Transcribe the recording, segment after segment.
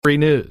Free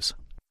News.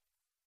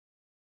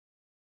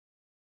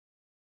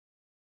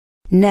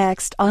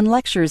 Next, on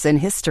Lectures in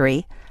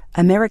History,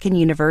 American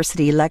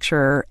University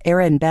lecturer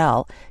Aaron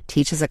Bell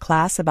teaches a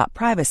class about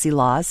privacy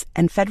laws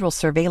and federal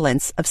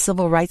surveillance of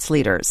civil rights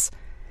leaders.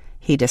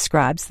 He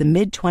describes the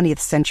mid-20th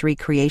century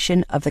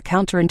creation of the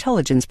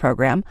counterintelligence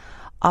program,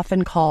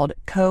 often called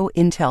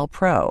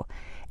COINTELPRO,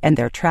 and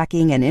their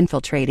tracking and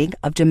infiltrating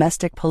of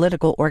domestic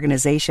political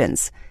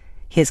organizations.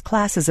 His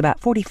class is about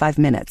 45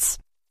 minutes.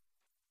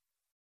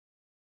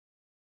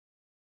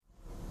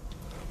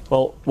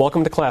 Well,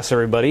 welcome to class,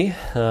 everybody.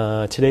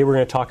 Today we're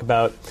going to talk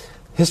about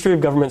history of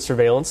government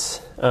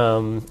surveillance.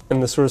 And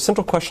the sort of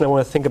central question I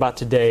want to think about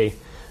today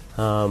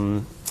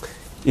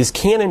is,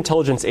 can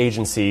intelligence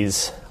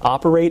agencies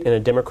operate in a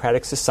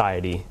democratic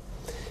society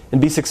and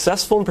be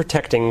successful in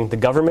protecting the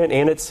government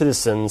and its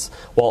citizens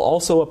while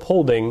also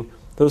upholding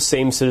those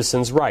same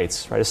citizens'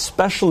 rights, right?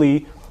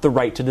 Especially the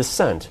right to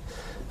dissent.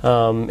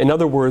 In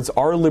other words,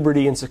 are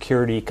liberty and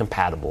security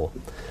compatible?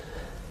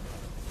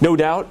 No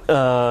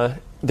doubt,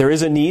 there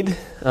is a need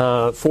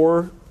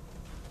for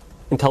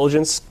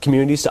intelligence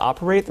communities to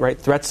operate, right?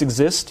 Threats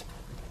exist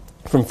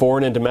from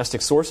foreign and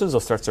domestic sources.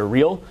 Those threats are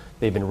real.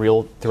 They've been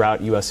real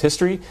throughout U.S.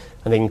 history,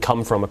 and they can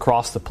come from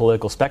across the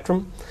political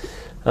spectrum.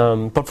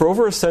 But for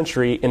over a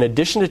century, in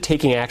addition to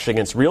taking action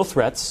against real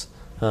threats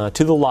to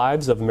the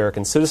lives of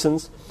American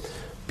citizens,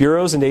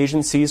 bureaus and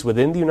agencies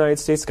within the United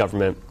States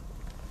government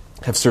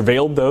have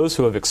surveilled those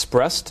who have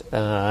expressed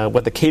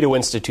what the Cato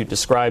Institute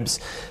describes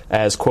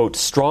as, quote,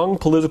 strong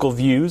political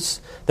views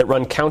that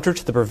run counter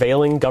to the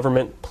prevailing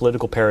government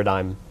political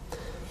paradigm.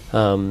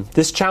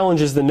 This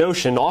challenges the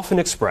notion often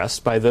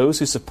expressed by those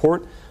who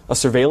support a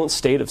surveillance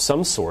state of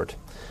some sort,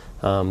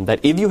 that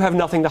if you have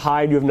nothing to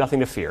hide, you have nothing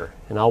to fear.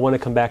 And I'll want to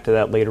come back to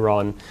that later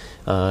on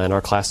in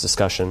our class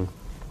discussion.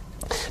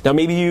 Now,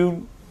 maybe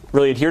you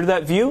really adhere to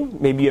that view.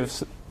 Maybe you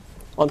have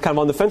kind of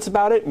on the fence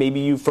about it. Maybe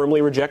you firmly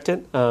reject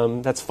it.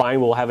 That's fine.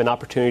 We'll have an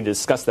opportunity to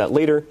discuss that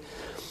later.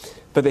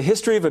 But the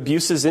history of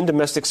abuses in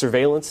domestic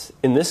surveillance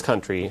in this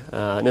country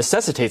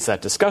necessitates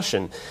that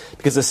discussion,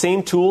 because the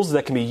same tools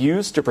that can be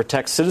used to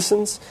protect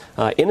citizens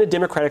in a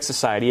democratic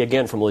society,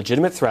 again, from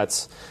legitimate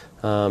threats,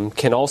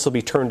 can also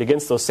be turned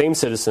against those same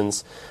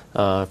citizens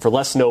for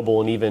less noble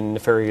and even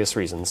nefarious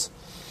reasons.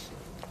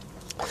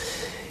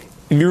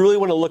 If you really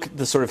want to look at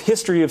the sort of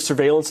history of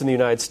surveillance in the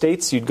United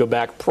States, you'd go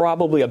back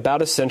probably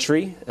about a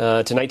century to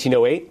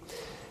 1908.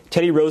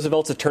 Teddy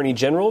Roosevelt's Attorney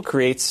General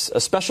creates a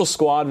special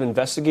squad of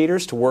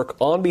investigators to work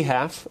on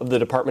behalf of the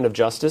Department of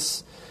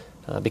Justice.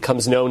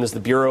 Becomes known as the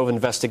Bureau of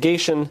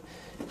Investigation,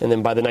 and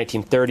then by the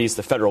 1930s,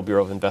 the Federal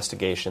Bureau of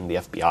Investigation, the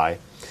FBI.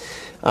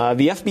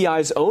 The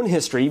FBI's own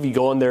history, if you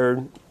go on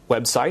their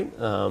website,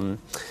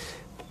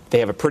 they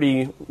have a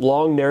pretty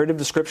long narrative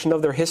description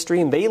of their history,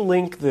 and they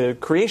link the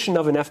creation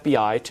of an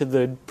FBI to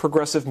the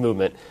progressive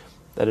movement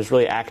that is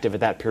really active at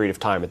that period of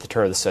time, at the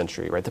turn of the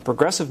century. Right? The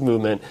progressive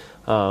movement,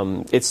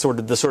 it's sort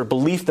of the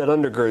belief that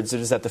undergirds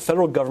it is that the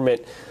federal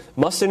government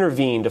must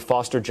intervene to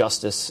foster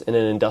justice in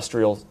an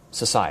industrial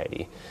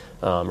society.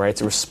 Right? It's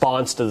a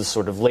response to the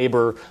sort of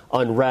labor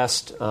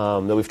unrest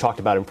that we've talked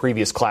about in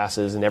previous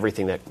classes and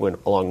everything that went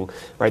along,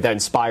 right, that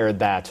inspired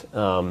that,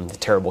 the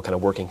terrible kind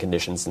of working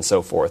conditions and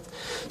so forth.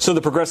 So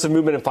the progressive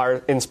movement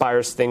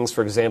inspires things,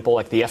 for example,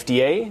 like the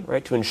FDA,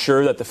 right, to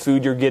ensure that the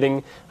food you're getting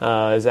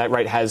is that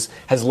right has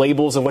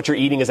labels and what you're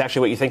eating is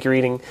actually what you think you're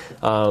eating.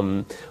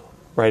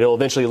 Right? It'll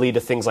eventually lead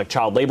to things like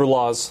child labor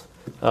laws,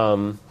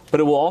 but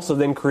it will also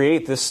then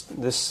create this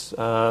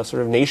sort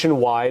of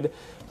nationwide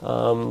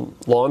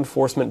law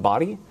enforcement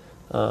body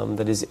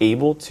that is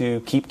able to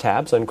keep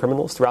tabs on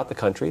criminals throughout the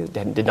country. It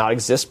did not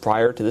exist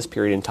prior to this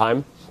period in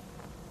time.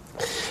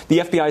 The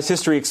FBI's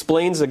history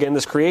explains, again,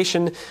 this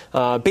creation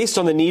based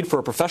on the need for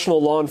a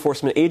professional law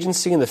enforcement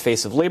agency in the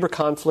face of labor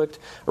conflict,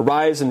 a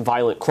rise in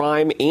violent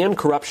crime and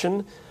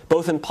corruption,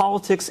 both in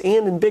politics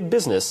and in big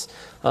business.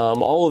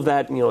 All of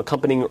that,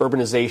 accompanying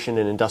urbanization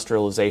and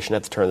industrialization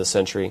at the turn of the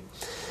century.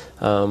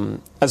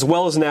 As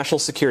well as national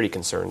security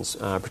concerns,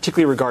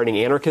 particularly regarding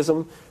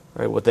anarchism,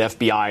 right, what the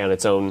FBI on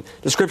its own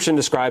description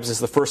describes as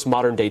the first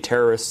modern-day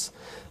terrorists,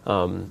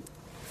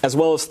 as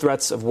well as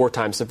threats of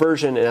wartime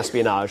subversion and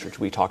espionage, which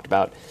we talked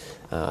about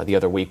the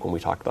other week when we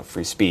talked about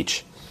free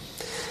speech.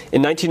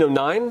 In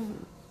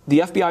 1909, the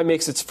FBI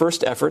makes its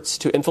first efforts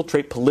to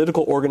infiltrate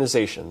political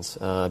organizations,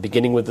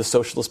 beginning with the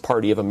Socialist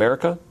Party of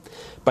America.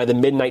 By the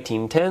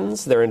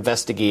mid-1910s, they're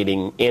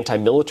investigating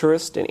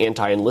anti-militarist and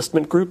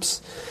anti-enlistment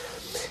groups.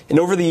 And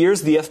over the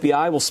years, the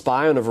FBI will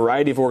spy on a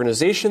variety of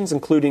organizations,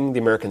 including the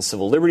American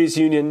Civil Liberties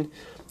Union,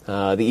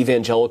 the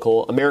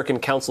Evangelical American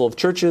Council of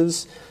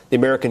Churches, the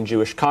American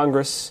Jewish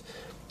Congress,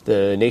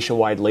 the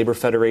Nationwide Labor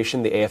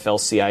Federation, the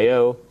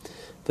AFL-CIO,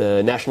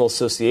 the National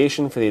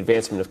Association for the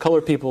Advancement of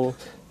Colored People,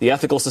 the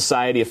Ethical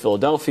Society of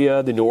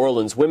Philadelphia, the New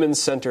Orleans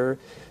Women's Center,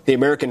 the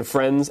American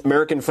Friends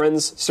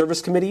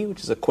Service Committee,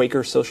 which is a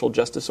Quaker social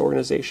justice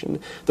organization,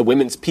 the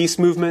Women's Peace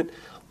Movement,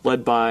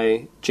 led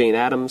by Jane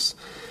Addams,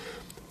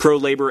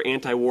 pro-labor,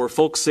 anti-war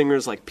folk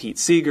singers like Pete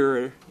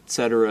Seeger, et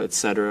cetera, et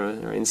cetera.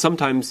 And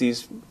sometimes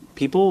these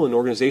people and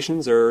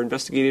organizations are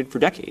investigated for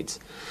decades.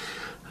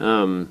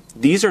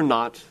 These are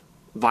not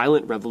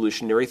violent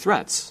revolutionary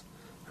threats,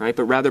 right,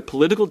 but rather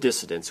political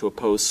dissidents who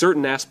oppose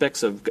certain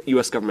aspects of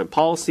U.S. government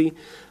policy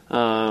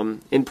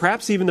and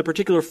perhaps even the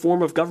particular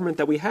form of government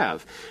that we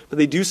have. But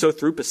they do so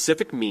through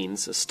pacific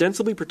means,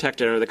 ostensibly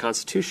protected under the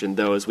Constitution,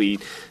 though, as we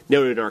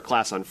noted in our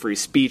class on free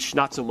speech,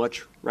 not so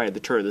much right at the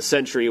turn of the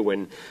century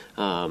when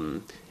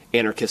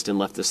anarchist and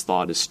leftist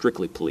thought is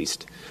strictly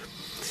policed.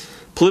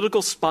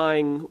 Political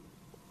spying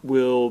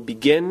will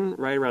begin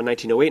right around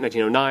 1908,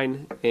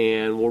 1909,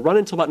 and will run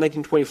until about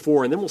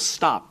 1924, and then will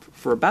stop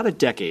for about a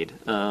decade.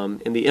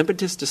 And the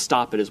impetus to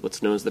stop it is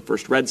what's known as the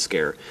First Red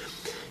Scare.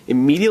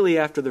 Immediately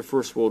after the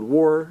First World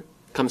War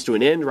comes to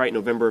an end, right,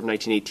 November of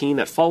 1918.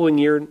 That following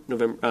year,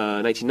 November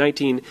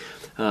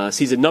 1919,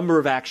 sees a number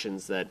of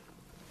actions that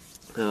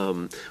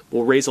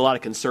will raise a lot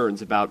of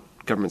concerns about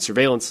government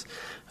surveillance.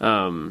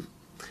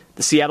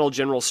 The Seattle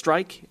General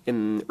Strike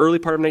in the early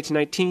part of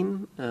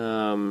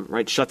 1919,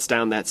 right, shuts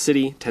down that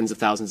city. Tens of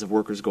thousands of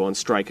workers go on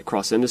strike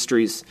across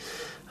industries.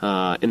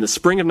 In the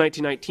spring of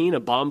 1919, a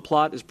bomb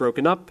plot is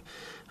broken up.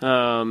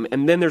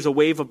 And then there's a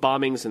wave of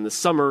bombings in the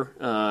summer,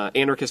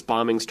 anarchist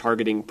bombings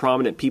targeting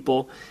prominent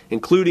people,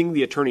 including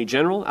the Attorney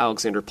General,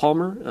 Alexander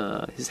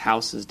Palmer. His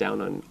house is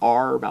down on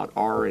about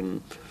R,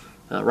 and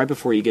right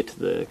before you get to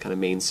the kind of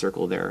main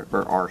circle there,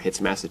 where R hits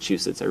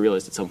Massachusetts. I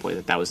realized at some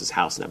point that was his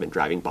house, and I've been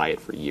driving by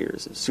it for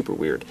years. It's super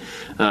weird.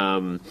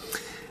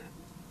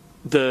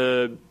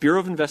 The Bureau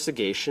of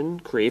Investigation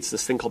creates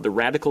this thing called the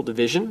Radical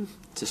Division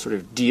to sort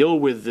of deal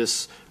with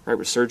this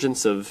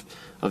resurgence of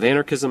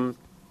anarchism,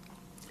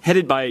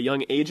 headed by a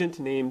young agent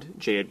named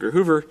J. Edgar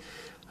Hoover.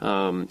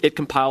 It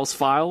compiles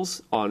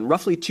files on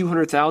roughly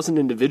 200,000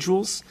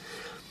 individuals.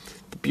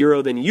 The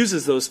Bureau then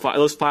uses those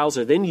files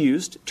are then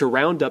used to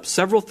round up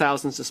several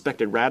thousand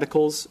suspected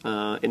radicals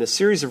in a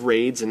series of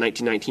raids in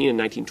 1919 and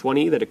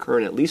 1920 that occur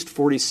in at least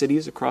 40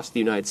 cities across the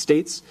United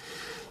States.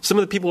 Some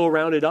of the people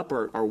rounded up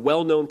are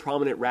well-known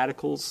prominent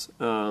radicals.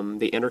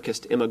 The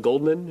anarchist Emma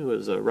Goldman, who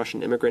is a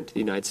Russian immigrant to the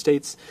United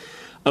States.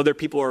 Other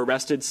people are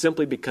arrested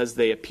simply because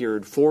they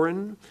appeared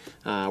foreign,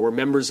 were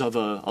members of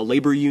a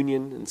labor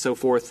union, and so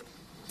forth.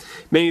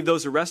 Many of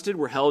those arrested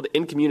were held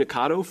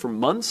incommunicado for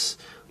months,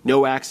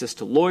 no access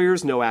to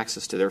lawyers, no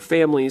access to their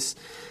families,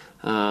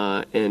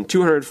 and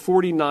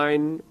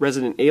 249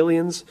 resident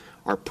aliens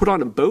are put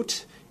on a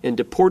boat and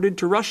deported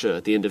to Russia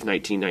at the end of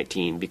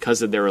 1919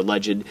 because of their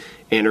alleged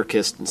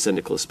anarchist and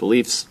syndicalist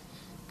beliefs.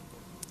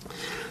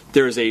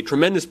 There is a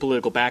tremendous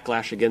political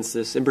backlash against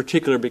this, in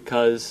particular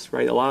because,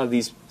 right, many of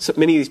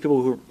these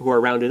people who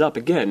are rounded up,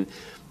 again,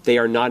 they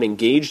are not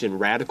engaged in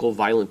radical,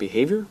 violent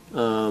behavior.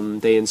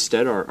 They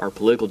instead are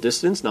political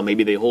dissidents. Now,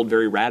 maybe they hold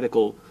very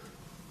radical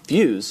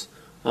views,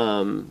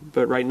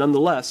 but right,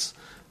 nonetheless,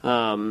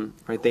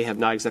 right, they have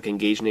not exactly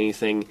engaged in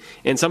anything.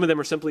 And some of them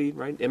are simply,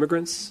 right,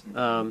 immigrants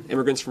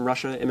from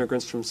Russia,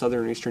 immigrants from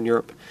Southern and Eastern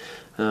Europe.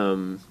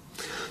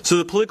 So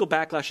the political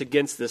backlash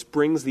against this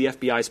brings the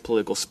FBI's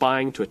political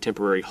spying to a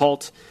temporary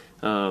halt.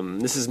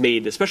 This is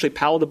made especially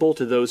palatable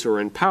to those who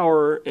are in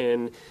power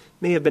and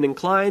may have been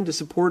inclined to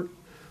support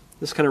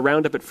this kind of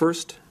roundup at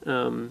first,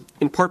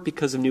 in part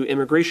because of new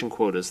immigration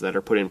quotas that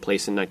are put in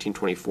place in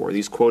 1924.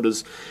 These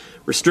quotas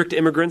restrict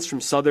immigrants from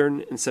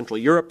Southern and Central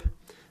Europe,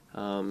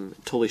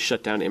 totally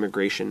shut down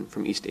immigration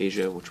from East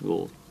Asia, which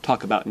we'll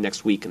talk about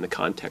next week in the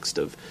context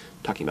of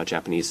talking about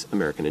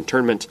Japanese-American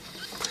internment.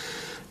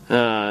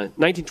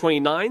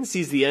 1929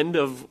 sees the end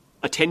of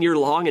a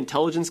 10-year-long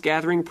intelligence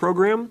gathering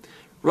program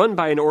run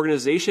by an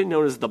organization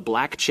known as the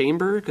Black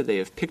Chamber, because they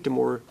have picked a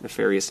more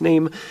nefarious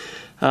name.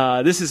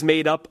 This is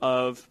made up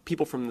of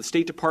people from the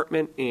State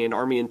Department and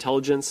Army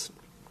intelligence.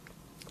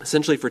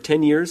 Essentially for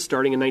 10 years,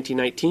 starting in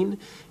 1919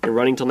 and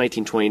running until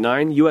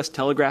 1929, U.S.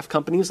 telegraph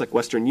companies like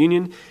Western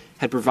Union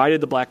had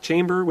provided the Black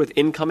Chamber with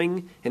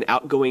incoming and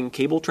outgoing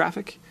cable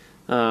traffic.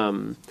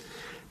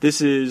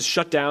 This is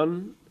shut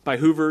down by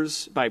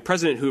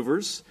President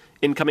Hoover's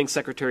incoming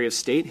Secretary of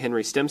State,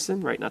 Henry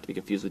Stimson, right, not to be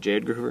confused with J.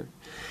 Edgar Hoover.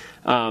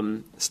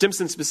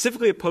 Stimson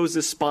specifically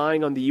opposes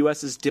spying on the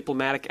U.S.'s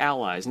diplomatic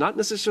allies, not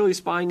necessarily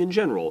spying in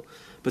general,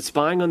 but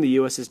spying on the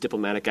U.S.'s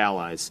diplomatic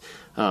allies,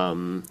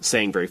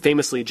 saying very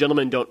famously,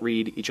 gentlemen don't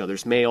read each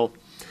other's mail.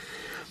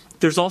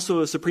 There's also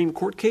a Supreme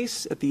Court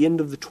case at the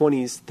end of the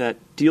 1920s that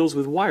deals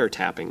with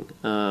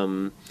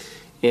wiretapping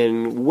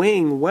and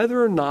weighing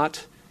whether or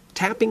not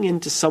tapping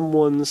into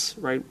someone's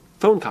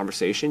phone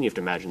conversation, you have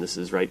to imagine this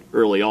is right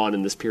early on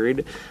in this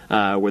period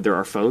where there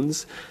are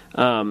phones,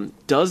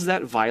 does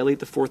that violate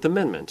the Fourth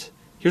Amendment?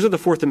 Here's what the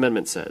Fourth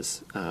Amendment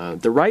says.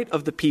 The right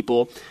of the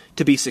people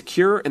to be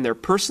secure in their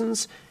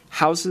persons,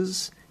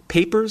 houses,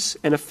 papers,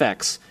 and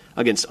effects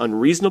against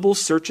unreasonable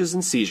searches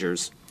and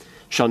seizures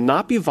shall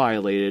not be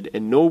violated,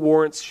 and no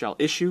warrants shall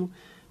issue,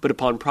 but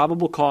upon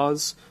probable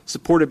cause,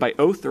 supported by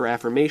oath or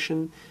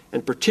affirmation,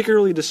 and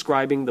particularly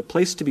describing the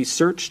place to be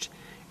searched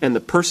and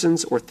the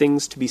persons or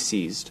things to be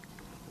seized.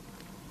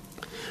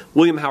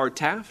 William Howard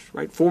Taft,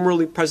 right,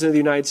 formerly President of the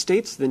United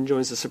States, then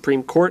joins the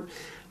Supreme Court.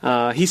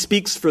 He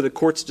speaks for the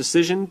court's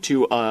decision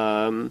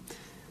to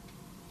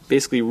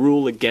basically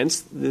rule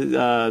against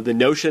the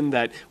notion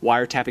that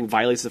wiretapping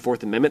violates the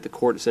Fourth Amendment. The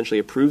court essentially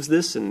approves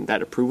this, and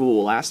that approval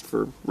will last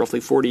for roughly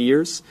 40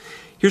 years.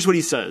 Here's what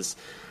he says.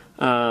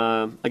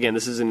 Again,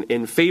 this is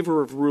in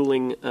favor of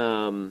ruling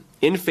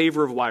in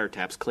favor of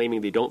wiretaps,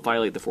 claiming they don't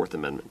violate the Fourth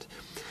Amendment.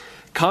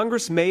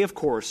 Congress may, of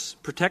course,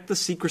 protect the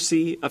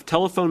secrecy of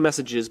telephone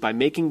messages by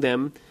making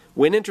them,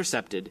 when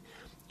intercepted,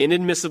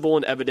 inadmissible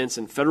in evidence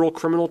in federal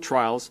criminal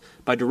trials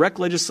by direct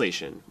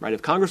legislation. Right?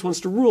 If Congress wants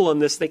to rule on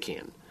this, they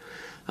can.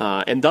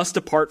 And thus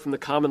depart from the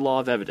common law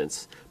of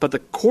evidence. But the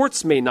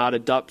courts may not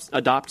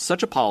adopt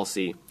such a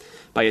policy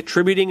by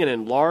attributing an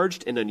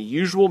enlarged and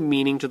unusual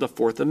meaning to the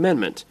Fourth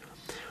Amendment.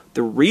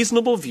 The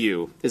reasonable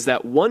view is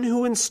that one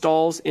who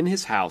installs in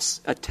his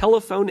house a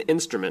telephone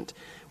instrument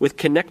with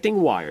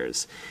connecting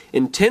wires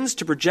intends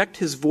to project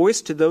his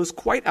voice to those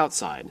quite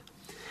outside,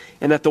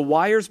 and that the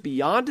wires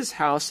beyond his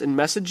house and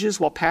messages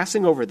while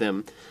passing over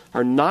them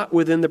are not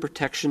within the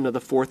protection of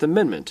the Fourth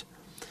Amendment.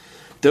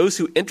 Those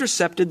who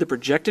intercepted the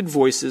projected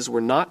voices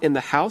were not in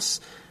the house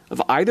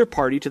of either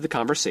party to the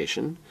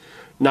conversation.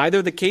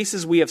 Neither the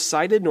cases we have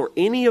cited nor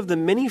any of the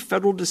many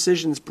federal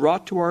decisions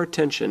brought to our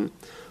attention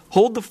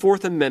hold the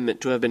Fourth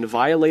Amendment to have been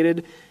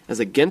violated as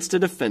against a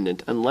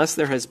defendant unless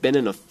there has been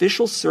an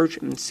official search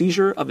and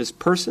seizure of his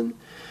person,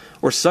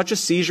 or such a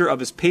seizure of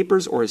his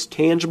papers or his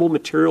tangible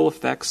material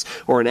effects,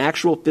 or an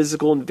actual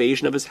physical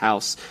invasion of his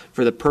house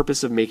for the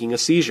purpose of making a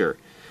seizure.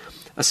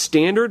 A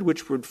standard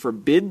which would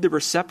forbid the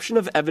reception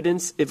of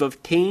evidence if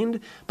obtained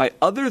by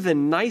other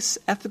than nice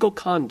ethical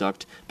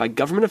conduct by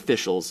government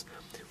officials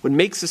would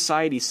make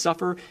society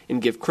suffer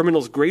and give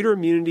criminals greater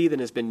immunity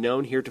than has been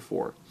known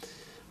heretofore.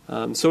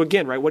 So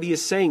again, right, what he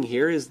is saying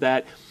here is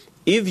that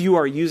if you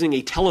are using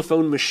a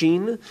telephone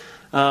machine,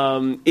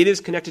 it is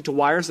connected to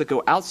wires that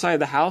go outside of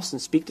the house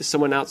and speak to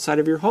someone outside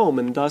of your home,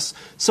 and thus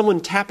someone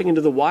tapping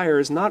into the wire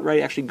is not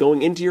actually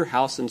going into your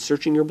house and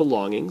searching your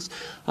belongings.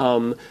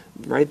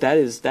 Right, that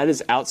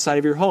is outside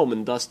of your home,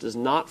 and thus does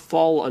not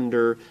fall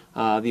under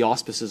the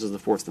auspices of the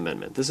Fourth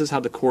Amendment. This is how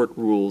the court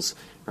rules,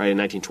 right, in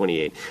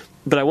 1928.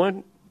 But I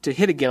want to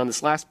hit again on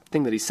this last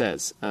thing that he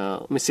says.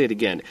 Let me say it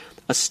again.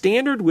 A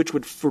standard which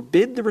would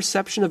forbid the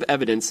reception of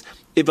evidence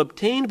if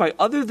obtained by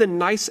other than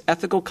nice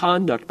ethical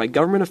conduct by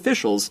government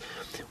officials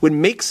would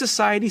make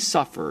society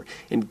suffer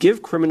and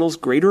give criminals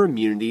greater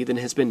immunity than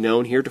has been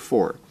known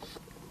heretofore.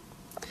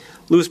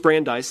 Louis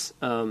Brandeis,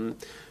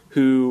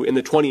 who in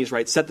the 20s,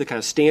 right, set the kind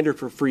of standard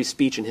for free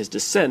speech in his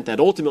dissent that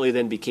ultimately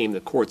then became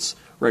the court's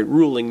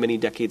ruling many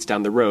decades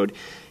down the road,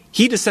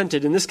 he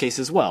dissented in this case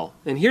as well.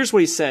 And here's what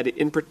he said,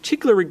 in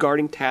particular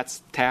regarding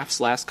Taft's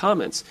last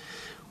comments,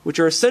 which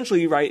are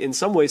essentially, right, in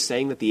some ways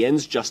saying that the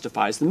ends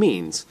justifies the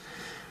means.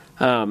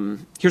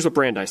 Here's what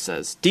Brandeis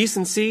says.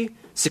 Decency,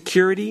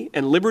 security,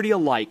 and liberty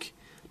alike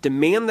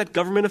demand that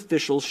government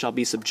officials shall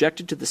be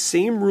subjected to the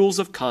same rules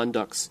of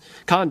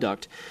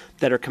conduct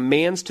that are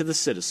commands to the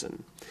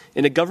citizen.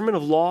 In a government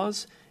of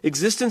laws,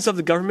 existence of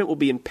the government will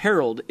be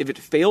imperiled if it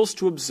fails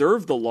to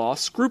observe the law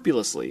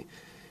scrupulously.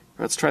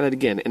 Let's try that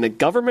again. In a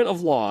government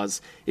of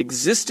laws,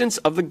 existence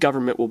of the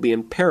government will be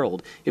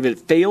imperiled if it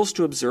fails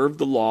to observe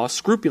the law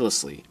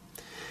scrupulously.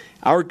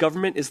 Our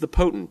government is the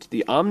potent,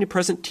 the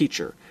omnipresent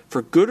teacher,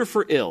 for good or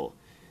for ill.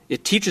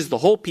 It teaches the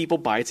whole people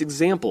by its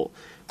example.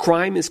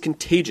 Crime is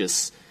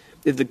contagious.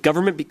 If the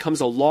government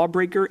becomes a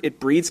lawbreaker, it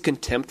breeds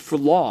contempt for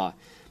law.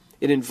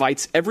 It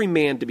invites every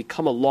man to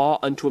become a law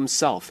unto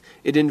himself.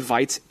 It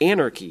invites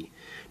anarchy.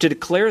 To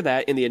declare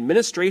that in the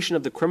administration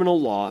of the criminal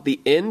law,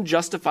 the end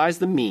justifies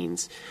the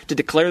means, to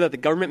declare that the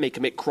government may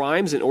commit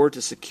crimes in order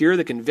to secure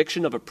the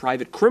conviction of a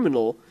private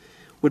criminal,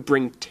 would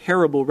bring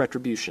terrible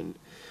retribution.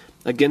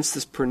 Against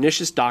this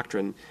pernicious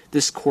doctrine,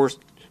 this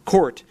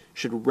court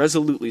should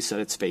resolutely set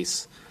its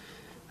face.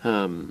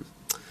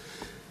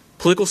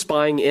 Political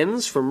spying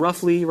ends from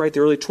roughly the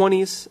early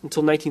 20s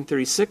until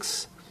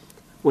 1936,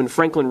 when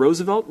Franklin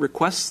Roosevelt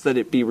requests that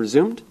it be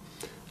resumed.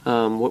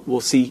 We'll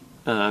see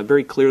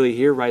very clearly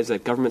here, is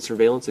that government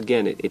surveillance,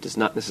 again, it does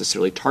not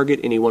necessarily target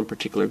any one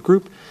particular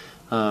group,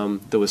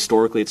 though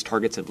historically its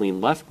targets have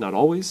leaned left, not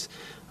always,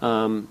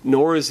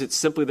 nor is it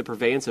simply the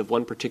purveyance of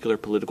one particular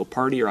political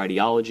party or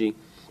ideology.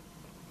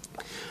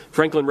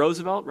 Franklin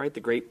Roosevelt, the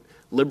great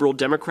liberal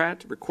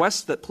Democrat,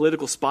 requests that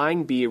political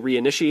spying be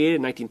reinitiated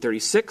in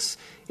 1936.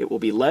 It will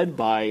be led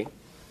by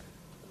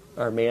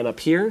our man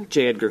up here,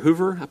 J. Edgar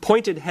Hoover,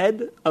 appointed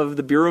head of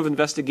the Bureau of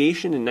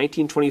Investigation in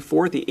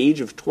 1924 at the age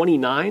of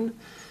 29.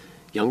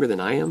 Younger than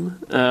I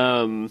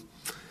am.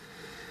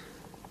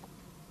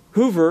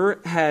 Hoover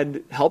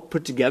had helped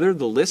put together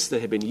the list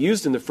that had been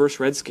used in the first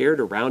Red Scare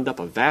to round up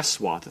a vast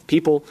swath of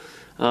people,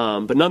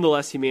 but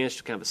nonetheless he managed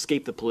to kind of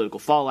escape the political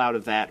fallout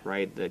of that.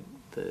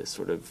 The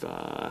sort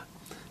of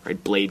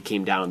blade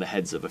came down on the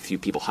heads of a few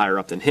people higher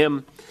up than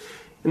him.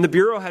 And the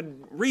Bureau had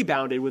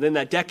rebounded within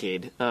that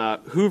decade.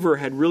 Hoover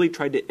had really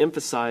tried to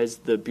emphasize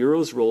the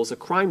Bureau's role as a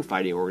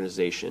crime-fighting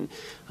organization,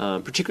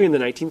 particularly in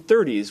the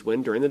 1930s,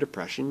 when during the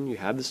Depression you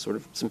have this sort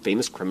of some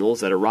famous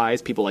criminals that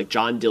arise, people like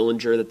John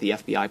Dillinger that the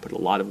FBI put a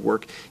lot of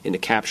work into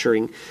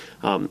capturing.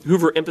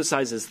 Hoover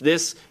emphasizes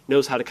this,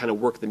 knows how to kind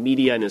of work the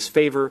media in his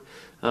favor.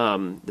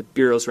 The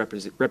Bureau's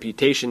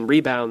reputation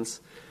rebounds.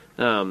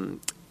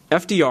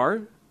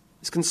 FDR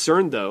is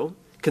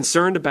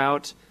concerned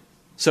about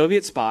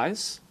Soviet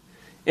spies,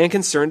 and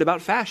concerned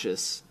about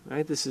fascists.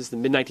 Right? This is the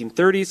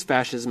mid-1930s.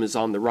 Fascism is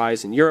on the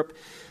rise in Europe.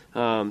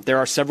 There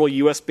are several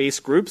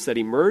U.S.-based groups that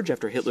emerge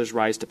after Hitler's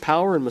rise to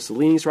power and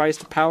Mussolini's rise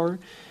to power,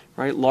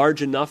 right?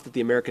 Large enough that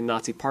the American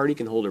Nazi Party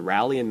can hold a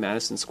rally in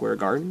Madison Square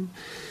Garden.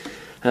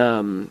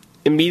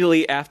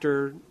 Immediately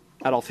after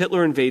Adolf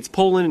Hitler invades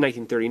Poland in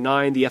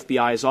 1939, the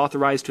FBI is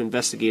authorized to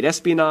investigate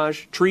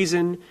espionage,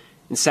 treason,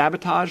 and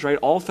sabotage, right?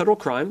 All federal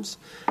crimes.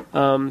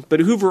 But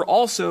Hoover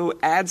also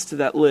adds to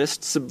that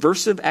list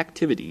subversive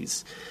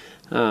activities.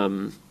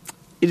 It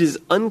is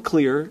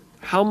unclear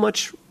how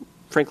much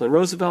Franklin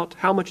Roosevelt,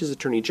 how much his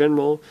Attorney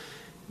General,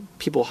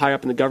 people high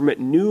up in the government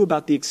knew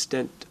about the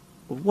extent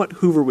of what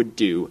Hoover would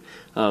do.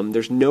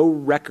 There's no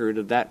record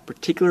of that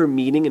particular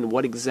meeting and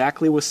what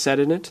exactly was said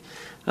in it.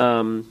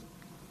 And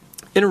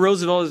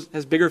Roosevelt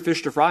has bigger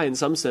fish to fry in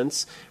some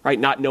sense, right?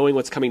 Not knowing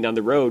what's coming down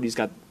the road. He's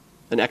got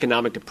an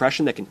economic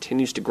depression that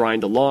continues to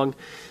grind along.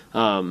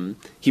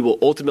 He will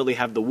ultimately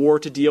have the war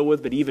to deal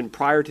with, but even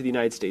prior to the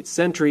United States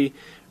century,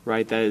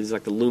 right, that is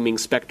like the looming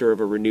specter of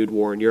a renewed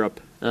war in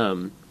Europe.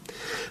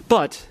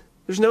 But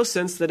there's no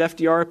sense that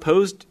FDR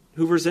opposed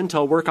Hoover's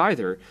intel work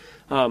either.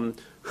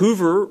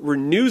 Hoover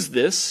renews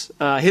this.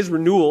 His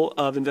renewal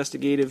of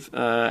investigative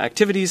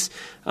activities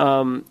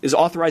is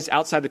authorized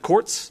outside the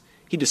courts.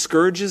 He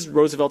discourages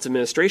Roosevelt's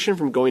administration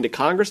from going to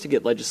Congress to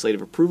get legislative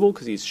approval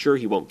because he's sure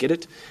he won't get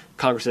it.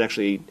 Congress had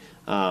actually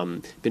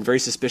been very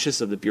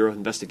suspicious of the Bureau of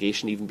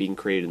Investigation even being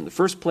created in the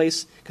first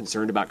place,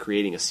 concerned about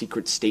creating a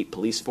secret state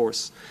police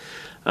force.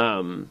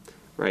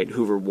 Right?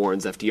 Hoover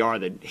warns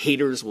FDR that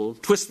haters will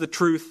twist the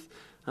truth,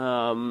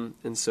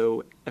 and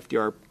so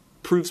FDR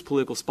proves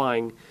political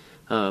spying,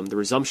 the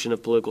resumption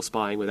of political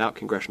spying without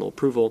congressional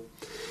approval.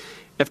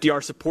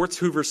 FDR supports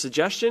Hoover's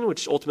suggestion,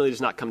 which ultimately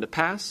does not come to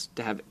pass,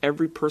 to have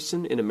every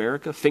person in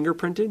America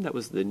fingerprinted. That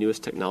was the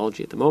newest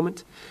technology at the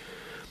moment.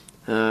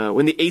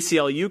 When the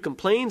ACLU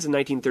complains in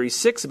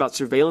 1936 about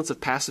surveillance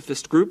of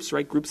pacifist groups,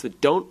 right, groups that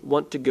don't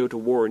want to go to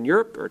war in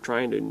Europe or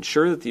trying to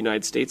ensure that the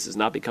United States does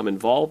not become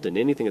involved in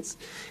anything that's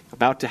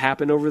about to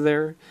happen over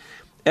there,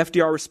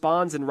 FDR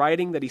responds in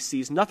writing that he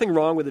sees nothing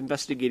wrong with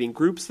investigating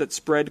groups that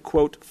spread,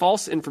 quote,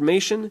 false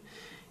information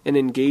and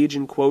engage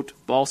in, quote,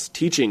 false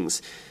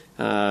teachings.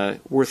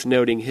 Worth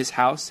noting, his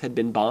house had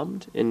been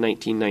bombed in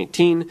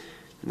 1919,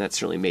 and that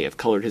certainly may have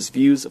colored his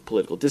views of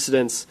political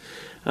dissidents.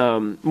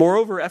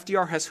 Moreover,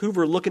 FDR has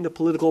Hoover look into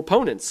political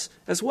opponents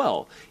as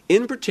well.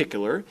 In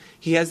particular,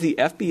 he has the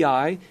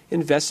FBI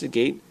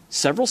investigate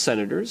several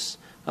senators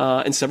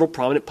and several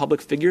prominent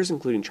public figures,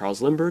 including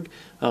Charles Lindbergh,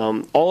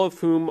 all of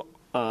whom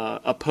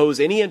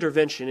oppose any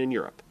intervention in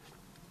Europe.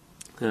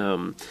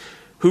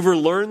 Hoover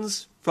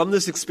learns from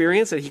this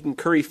experience that he can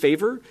curry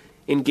favor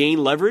and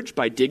gain leverage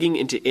by digging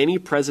into any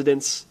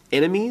president's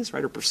enemies,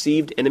 right, or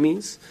perceived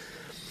enemies.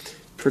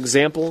 For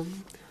example,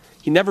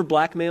 he never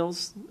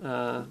blackmails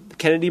the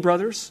Kennedy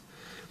brothers,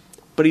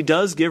 but he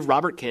does give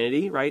Robert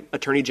Kennedy, right,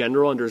 Attorney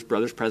General under his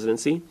brother's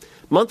presidency,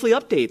 monthly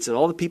updates on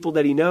all the people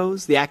that he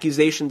knows, the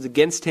accusations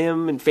against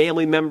him and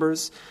family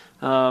members.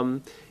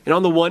 And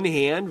on the one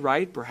hand,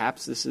 right,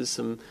 perhaps this is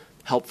some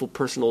helpful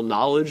personal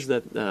knowledge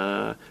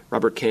that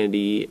Robert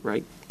Kennedy,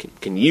 right,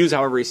 can use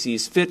however he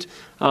sees fit.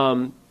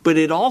 But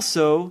it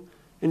also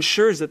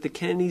ensures that the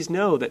Kennedys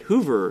know that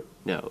Hoover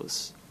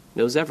knows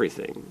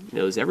everything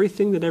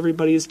that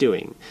everybody is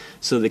doing.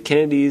 So the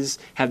Kennedys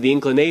have the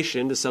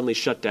inclination to suddenly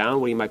shut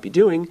down what he might be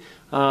doing.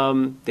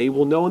 They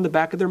will know in the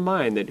back of their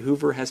mind that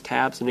Hoover has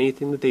tabs on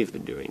anything that they've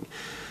been doing.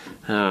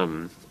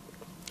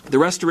 The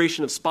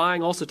restoration of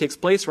spying also takes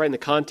place right in the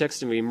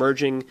context of an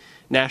emerging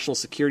national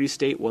security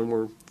state, one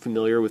we're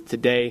familiar with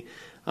today.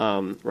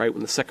 Right when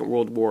the Second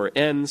World War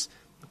ends,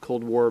 the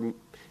Cold War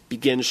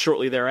begins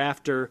shortly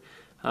thereafter.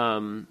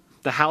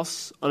 The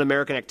House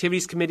Un-American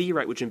Activities Committee,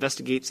 right, which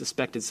investigates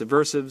suspected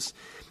subversives,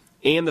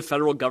 and the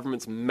federal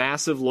government's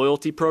massive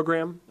loyalty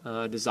program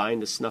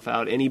designed to snuff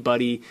out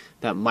anybody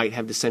that might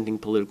have dissenting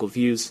political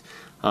views.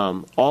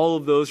 All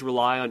of those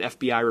rely on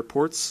FBI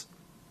reports.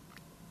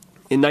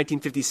 In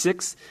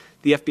 1956,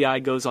 the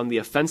FBI goes on the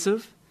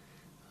offensive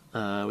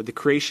with the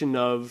creation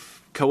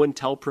of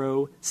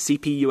COINTELPRO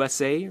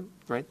CPUSA,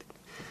 right,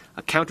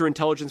 a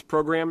counterintelligence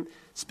program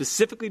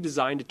specifically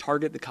designed to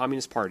target the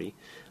Communist Party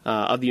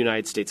of the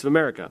United States of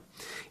America.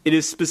 It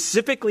is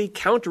specifically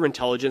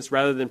counterintelligence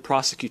rather than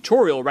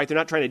prosecutorial, right? They're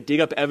not trying to dig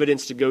up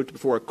evidence to go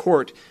before a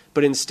court,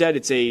 but instead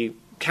it's a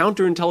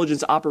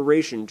counterintelligence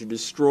operation to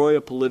destroy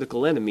a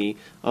political enemy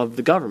of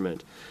the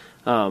government.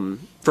 For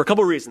a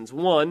couple of reasons.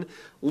 One,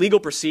 legal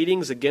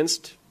proceedings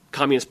against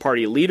Communist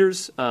Party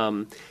leaders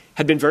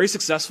had been very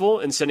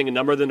successful in sending a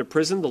number of them to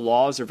prison. The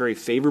laws are very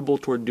favorable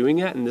toward doing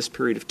that in this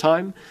period of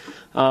time.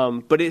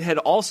 But it had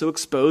also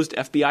exposed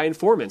FBI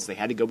informants. They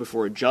had to go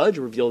before a judge,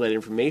 reveal that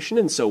information,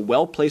 and so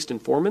well-placed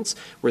informants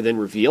were then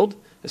revealed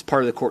as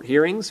part of the court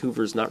hearings.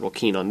 Hoover's not real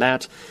keen on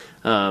that.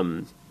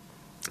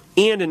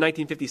 And in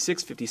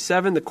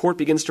 1956-57, the court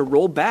begins to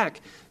roll back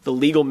the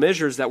legal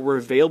measures that were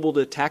available to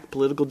attack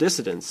political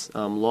dissidents,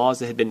 laws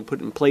that had been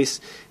put in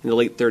place in the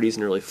late 30s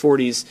and early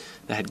 40s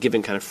that had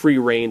given kind of free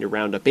rein to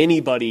round up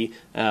anybody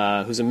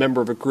who's a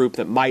member of a group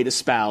that might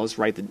espouse,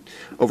 the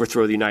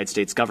overthrow of the United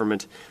States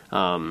government,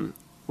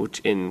 which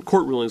in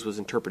court rulings was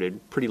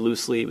interpreted pretty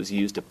loosely. It was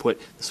used to put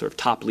the sort of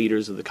top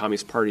leaders of the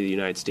Communist Party of the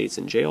United States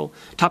in jail.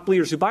 Top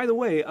leaders who, by the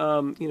way,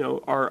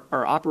 are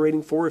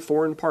operating for a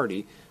foreign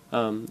party.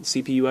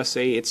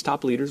 CPUSA, its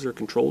top leaders are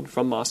controlled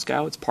from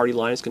Moscow. Its party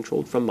line is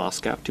controlled from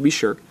Moscow, to be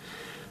sure.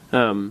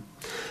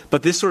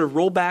 But this sort of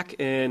rollback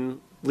in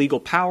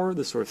legal power,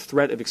 the sort of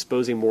threat of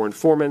exposing more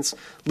informants,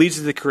 leads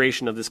to the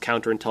creation of this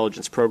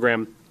counterintelligence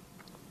program.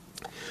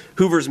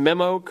 Hoover's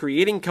memo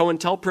creating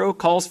COINTELPRO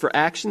calls for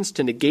actions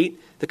to negate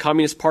the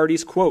Communist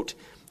Party's, quote,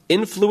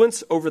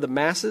 influence over the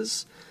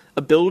masses,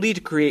 ability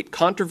to create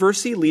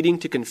controversy leading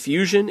to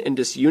confusion and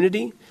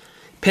disunity,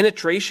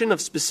 penetration of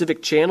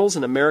specific channels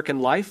in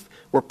American life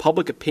where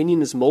public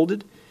opinion is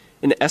molded,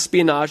 and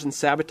espionage and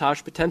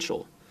sabotage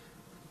potential.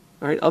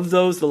 All right, of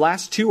those, the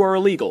last two are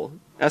illegal,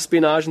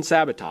 espionage and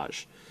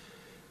sabotage.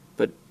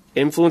 But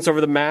influence over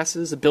the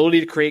masses,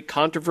 ability to create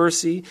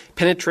controversy,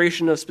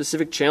 penetration of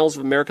specific channels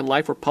of American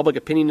life where public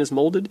opinion is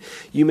molded,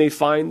 you may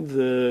find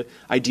the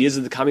ideas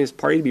of the Communist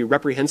Party to be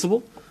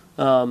reprehensible.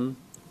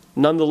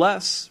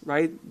 Nonetheless,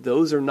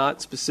 those are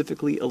not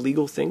specifically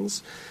illegal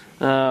things.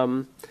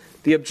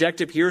 The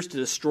objective here is to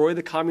destroy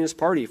the Communist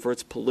Party for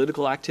its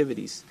political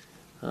activities.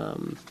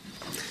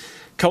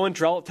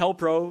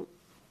 COINTELPRO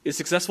is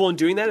successful in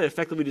doing that. It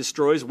effectively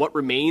destroys what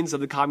remains of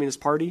the Communist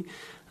Party.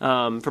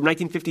 From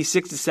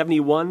 1956 to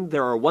 71,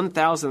 there are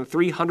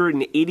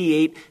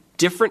 1,388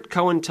 different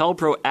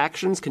COINTELPRO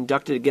actions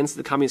conducted against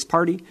the Communist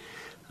Party.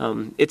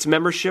 Its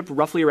membership,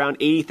 roughly around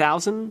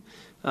 80,000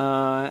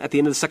 at the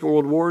end of the Second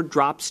World War,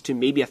 drops to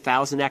maybe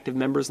 1,000 active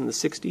members in the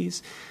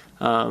 60s.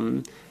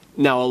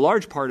 Now, a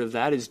large part of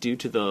that is due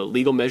to the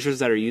legal measures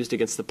that are used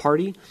against the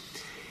party.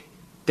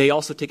 They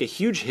also take a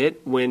huge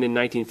hit when, in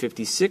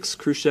 1956,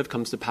 Khrushchev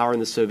comes to power in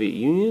the Soviet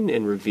Union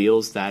and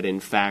reveals that, in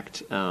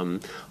fact,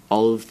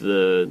 all of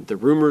the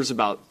rumors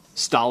about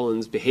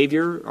Stalin's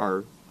behavior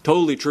are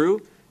totally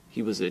true.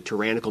 He was a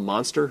tyrannical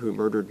monster who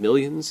murdered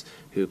millions,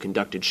 who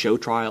conducted show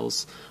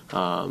trials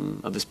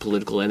of his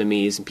political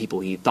enemies and people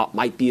he thought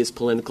might be his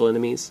political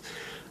enemies.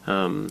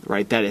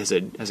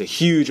 That has a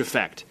huge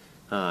effect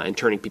and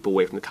turning people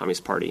away from the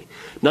Communist Party.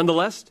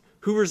 Nonetheless,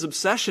 Hoover's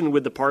obsession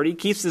with the party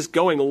keeps this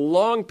going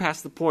long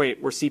past the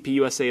point where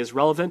CPUSA is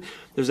relevant.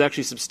 There's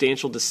actually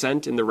substantial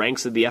dissent in the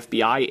ranks of the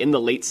FBI in the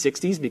late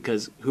 60s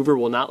because Hoover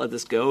will not let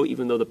this go,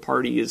 even though the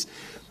party is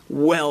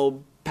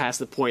well past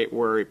the point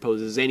where it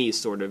poses any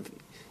sort of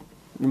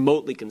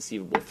remotely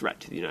conceivable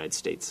threat to the United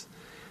States.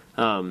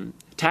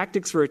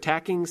 Tactics for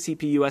attacking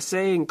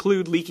CPUSA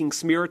include leaking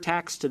smear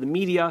attacks to the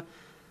media,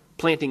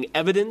 planting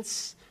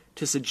evidence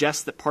to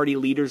suggest that party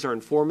leaders are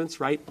informants,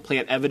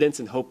 plant evidence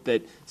and hope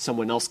that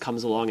someone else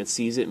comes along and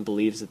sees it and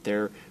believes that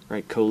their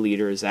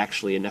co-leader is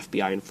actually an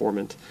FBI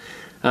informant.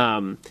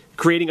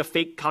 Creating a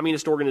fake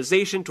communist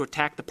organization to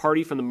attack the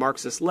party from the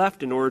Marxist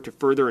left in order to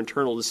further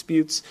internal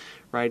disputes.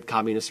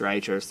 Communists are at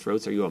each other's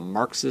throats. Are you a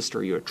Marxist or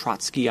are you a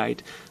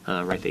Trotskyite?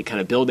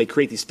 They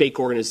create these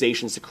fake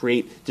organizations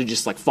to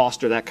just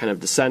foster that kind of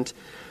dissent.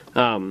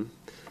 My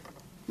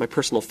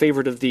personal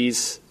favorite of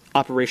these,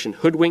 Operation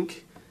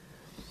Hoodwink.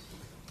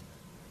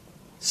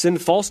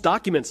 Send false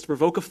documents to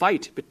provoke a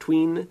fight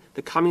between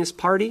the Communist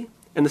Party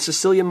and the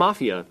Sicilian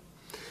Mafia.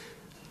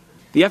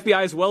 The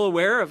FBI is well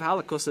aware of how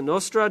the Cosa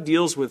Nostra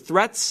deals with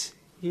threats.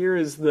 Here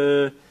is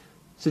the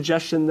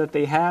suggestion that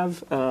they have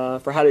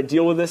for how to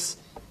deal with this.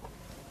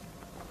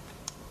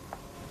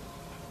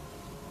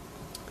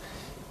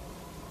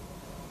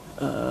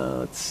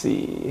 Let's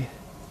see.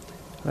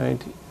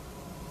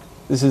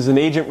 This is an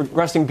agent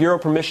requesting Bureau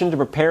permission to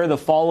prepare the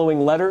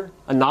following letter,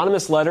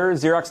 anonymous letter,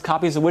 Xerox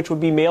copies of which would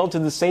be mailed to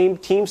the same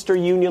Teamster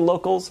Union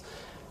locals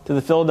to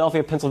the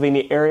Philadelphia,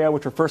 Pennsylvania area,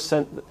 which were first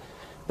sent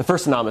the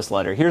first anonymous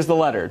letter. Here's the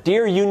letter.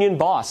 Dear Union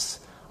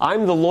Boss,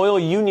 I'm the loyal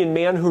Union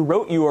man who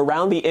wrote you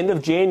around the end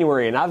of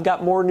January, and I've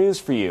got more news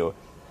for you.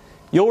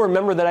 You'll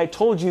remember that I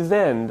told you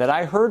then that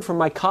I heard from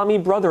my commie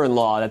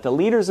brother-in-law that the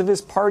leaders of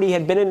his party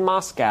had been in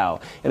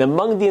Moscow, and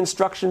among the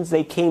instructions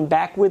they came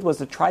back with was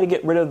to try to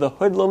get rid of the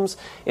hoodlums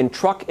and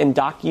truck and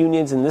dock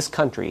unions in this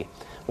country.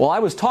 Well, I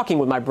was talking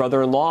with my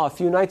brother-in-law a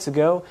few nights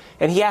ago,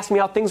 and he asked me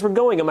how things were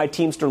going at my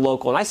Teamster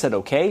local, and I said,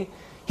 okay.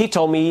 He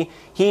told me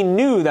he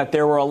knew that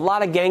there were a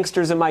lot of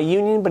gangsters in my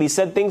union, but he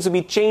said things would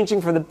be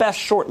changing for the best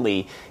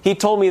shortly. He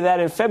told me that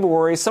in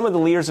February, some of the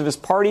leaders of his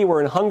party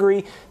were in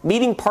Hungary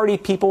meeting party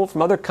people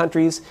from other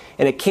countries,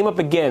 and it came up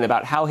again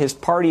about how his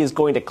party is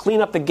going to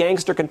clean up the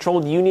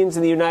gangster-controlled unions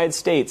in the United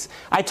States.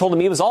 I told him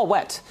he was all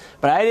wet,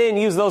 but I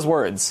didn't use those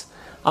words.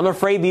 I'm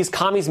afraid these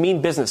commies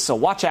mean business, so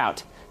watch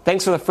out.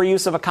 Thanks for the free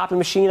use of a copy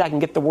machine. I can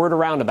get the word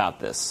around about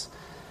this.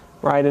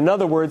 Right. In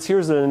other words,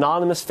 here's an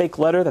anonymous fake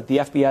letter that the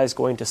FBI is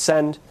going to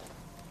send,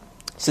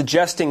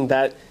 suggesting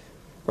that,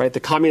 right, the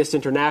Communist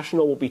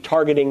International will be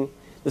targeting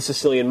the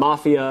Sicilian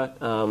Mafia,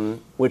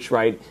 which,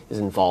 right, is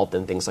involved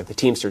in things like the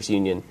Teamsters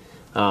Union.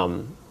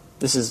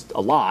 This is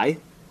a lie.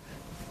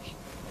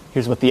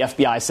 Here's what the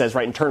FBI says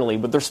right internally.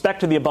 With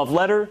respect to the above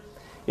letter,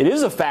 it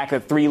is a fact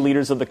that 3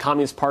 leaders of the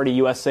Communist Party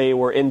USA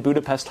were in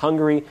Budapest,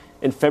 Hungary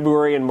in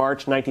February and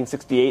March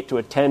 1968 to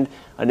attend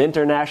an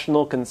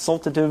international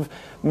consultative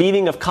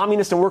meeting of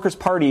communist and workers'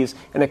 parties,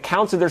 and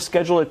accounts of their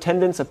scheduled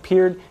attendance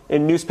appeared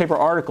in newspaper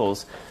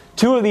articles.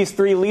 2 of these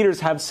 3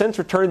 leaders have since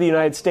returned to the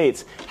United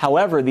States.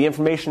 However, the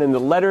information in the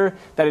letter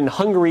that in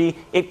Hungary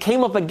it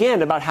came up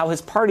again about how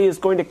his party is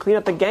going to clean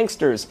up the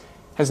gangsters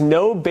has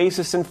no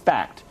basis in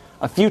fact.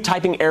 A few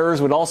typing errors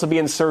would also be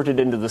inserted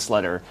into this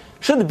letter.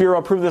 Should the Bureau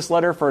approve this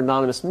letter for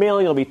anonymous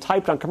mailing, it will be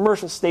typed on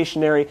commercial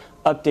stationery,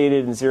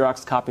 updated, and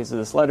Xerox copies of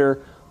this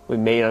letter will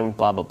be made on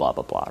blah, blah, blah,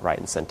 blah, blah, right,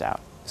 and sent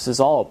out. This is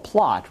all a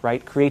plot,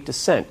 right? Create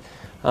dissent.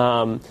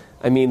 The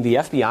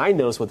FBI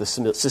knows what the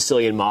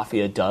Sicilian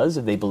Mafia does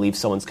if they believe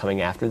someone's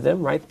coming after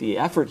them, right? The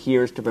effort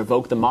here is to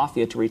provoke the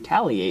Mafia to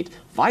retaliate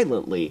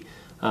violently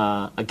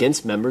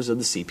against members of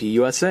the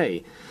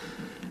CPUSA.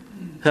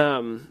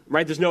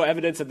 Right, there's no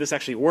evidence that this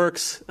actually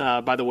works,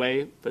 by the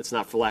way, but it's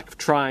not for lack of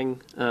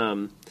trying.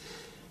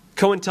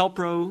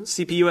 COINTELPRO,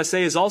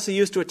 CPUSA, is also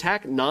used to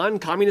attack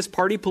non-Communist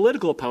Party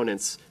political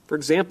opponents. For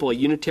example, a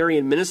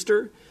Unitarian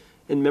minister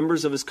and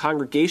members of his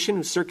congregation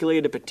who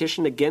circulated a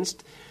petition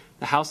against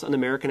the House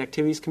Un-American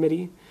Activities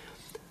Committee.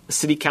 A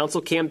city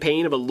council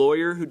campaign of a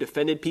lawyer who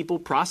defended people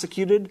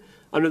prosecuted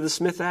under the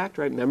Smith Act,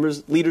 right?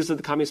 Leaders of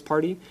the Communist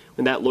Party.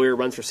 When that lawyer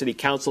runs for city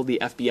council, the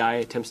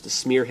FBI attempts to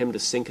smear him to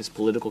sink his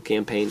political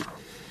campaign.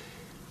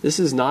 This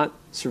is not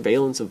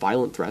surveillance of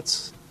violent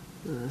threats.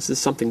 This is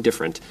something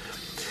different.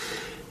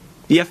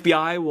 The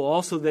FBI will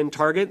also then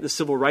target the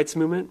civil rights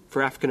movement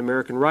for African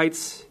American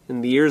rights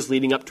in the years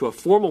leading up to a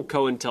formal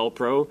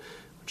COINTELPRO,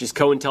 which is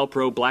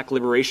COINTELPRO Black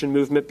Liberation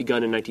Movement,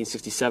 begun in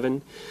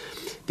 1967.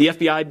 The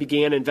FBI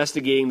began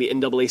investigating the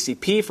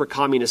NAACP for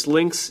communist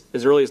links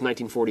as early as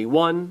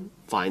 1941,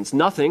 finds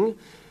nothing,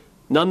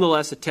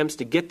 nonetheless attempts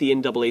to get the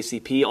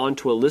NAACP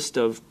onto a list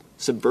of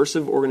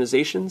subversive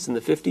organizations in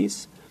the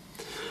 50s.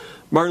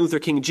 Martin Luther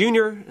King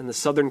Jr. and the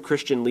Southern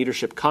Christian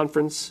Leadership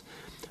Conference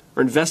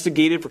are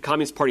investigated for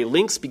Communist Party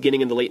links beginning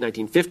in the late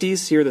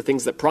 1950s. Here are the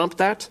things that prompt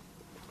that.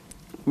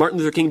 Martin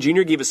Luther King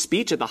Jr. gave a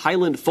speech at the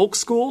Highland Folk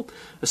School,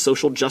 a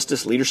social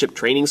justice leadership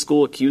training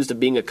school accused of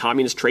being a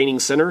communist training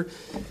center.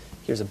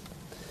 Here's a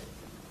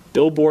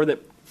billboard that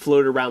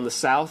floated around the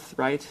South,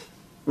 right?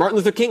 Martin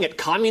Luther King at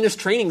Communist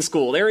Training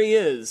School. There he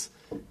is.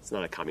 It's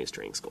not a communist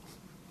training school.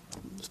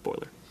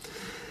 Spoiler.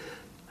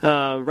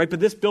 Right,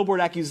 but this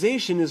billboard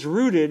accusation is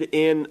rooted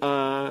in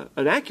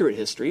an accurate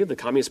history of the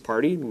Communist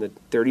Party in the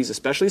 30s,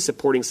 especially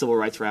supporting civil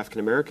rights for African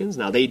Americans.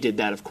 Now, they did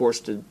that, of course,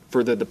 to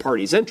further the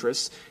party's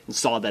interests and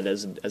saw that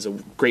as a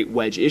great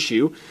wedge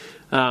issue.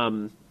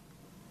 But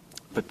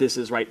this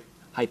is, right,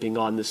 hyping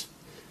on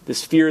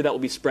this fear that will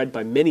be spread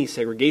by many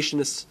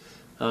segregationists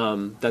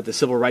that the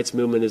civil rights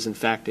movement is, in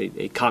fact,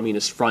 a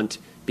communist front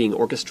being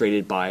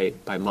orchestrated by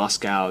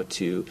Moscow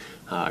to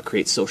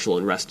create social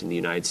unrest in the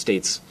United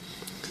States.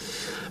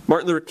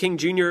 Martin Luther King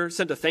Jr.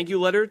 sent a thank you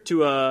letter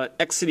to an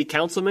ex-city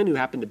councilman who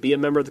happened to be a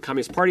member of the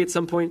Communist Party at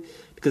some point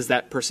because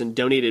that person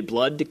donated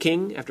blood to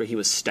King after he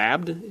was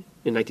stabbed in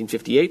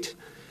 1958.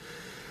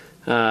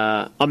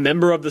 A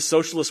member of the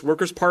Socialist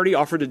Workers' Party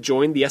offered to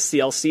join the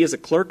SCLC as a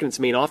clerk in its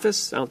main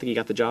office. I don't think he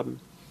got the job.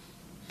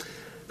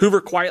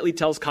 Hoover quietly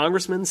tells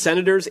congressmen,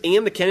 senators,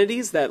 and the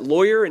Kennedys that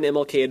lawyer and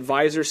MLK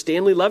advisor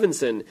Stanley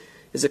Levinson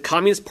is a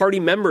Communist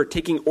Party member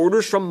taking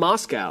orders from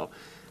Moscow.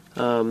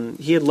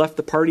 He had left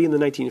the party in the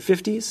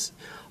 1950s.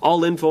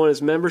 All info on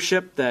his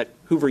membership that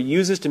Hoover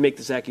uses to make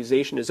this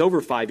accusation is over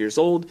 5 years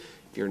old.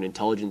 If you're in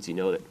intelligence, you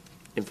know that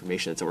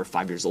information that's over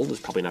 5 years old is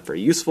probably not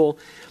very useful.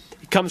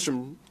 It comes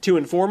from 2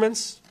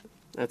 informants.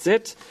 That's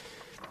it.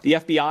 The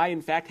FBI,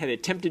 in fact, had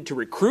attempted to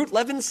recruit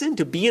Levinson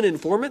to be an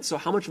informant, so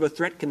how much of a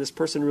threat can this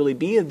person really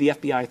be? The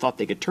FBI thought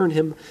they could turn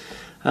him.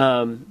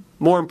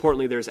 More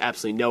importantly, there's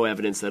absolutely no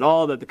evidence at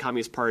all that the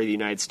Communist Party of the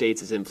United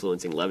States is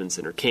influencing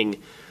Levinson or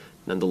King.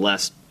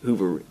 Nonetheless,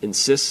 Hoover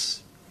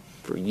insists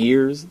for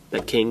years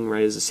that King,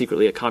 right, is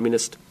secretly a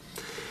communist.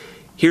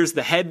 Here's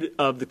the head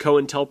of the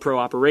COINTELPRO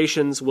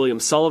operations, William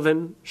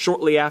Sullivan,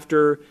 shortly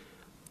after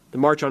the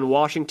March on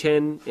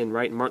Washington and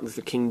Martin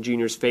Luther King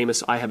Jr.'s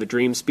famous I Have a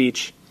Dream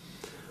speech.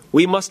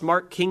 We must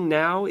mark King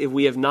now, if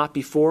we have not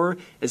before,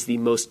 as the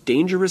most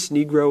dangerous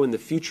Negro in the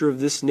future of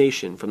this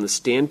nation from the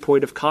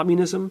standpoint of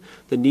communism,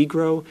 the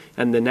Negro,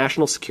 and the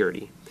national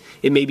security.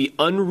 It may be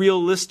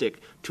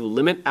unrealistic to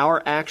limit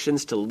our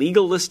actions to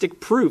legalistic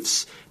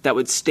proofs that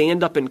would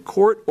stand up in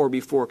court or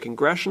before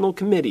congressional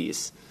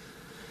committees.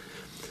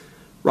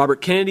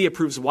 Robert Kennedy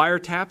approves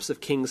wiretaps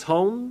of King's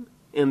home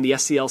and the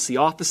SCLC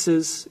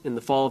offices in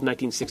the fall of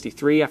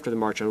 1963 after the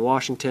March on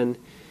Washington.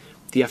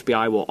 The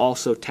FBI will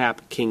also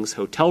tap King's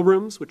hotel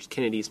rooms, which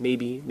Kennedy's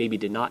maybe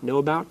did not know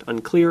about,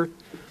 unclear.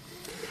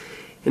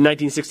 In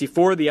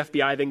 1964, the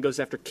FBI then goes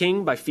after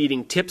King by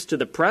feeding tips to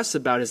the press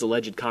about his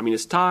alleged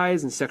communist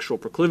ties and sexual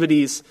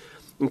proclivities,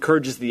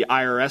 encourages the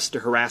IRS to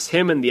harass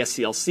him and the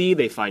SCLC.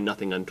 They find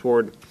nothing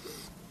untoward.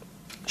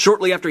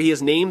 Shortly after he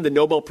is named the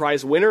Nobel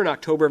Prize winner in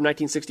October of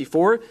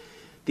 1964,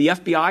 the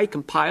FBI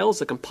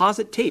compiles a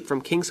composite tape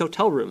from King's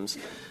hotel rooms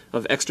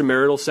of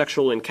extramarital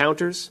sexual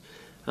encounters.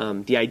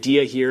 The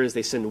idea here is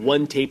they send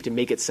one tape to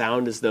make it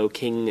sound as though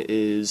King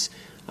is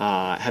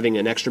having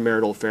an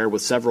extramarital affair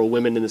with several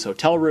women in this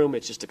hotel room.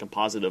 It's just a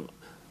composite of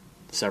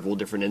several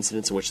different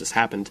incidents in which this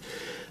happened.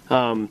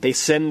 They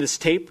send this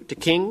tape to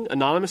King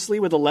anonymously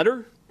with a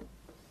letter.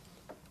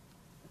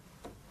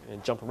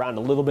 And jump around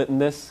a little bit in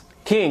this.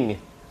 King,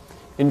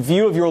 in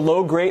view of your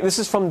low-grade... This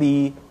is from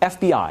the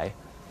FBI.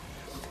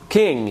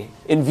 King,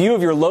 in view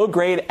of your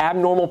low-grade,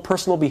 abnormal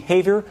personal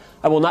behavior,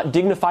 I will not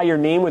dignify your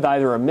name with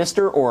either a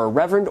Mr. or a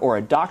Reverend or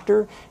a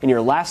Doctor, and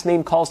your last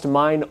name calls to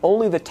mind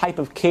only the type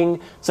of king,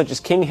 such as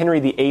King Henry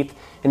VIII,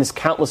 and his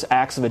countless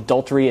acts of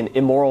adultery and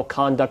immoral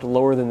conduct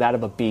lower than that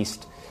of a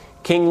beast.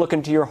 King, look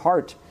into your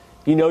heart.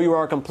 You know you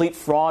are a complete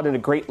fraud and a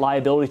great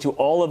liability to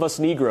all of us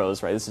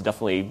Negroes, right? This is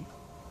definitely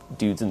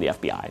dudes in the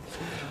FBI.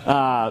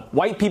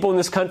 White people in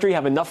this country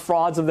have enough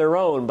frauds of their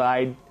own, but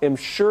I am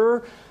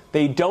sure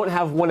they don't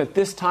have one at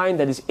this time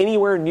that is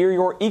anywhere near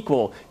your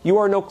equal. You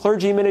are no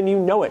clergyman and you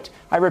know it.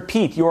 I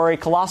repeat, you are a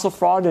colossal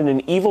fraud and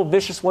an evil,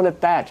 vicious one at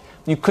that.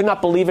 You could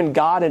not believe in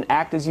God and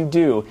act as you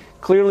do.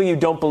 Clearly you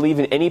don't believe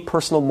in any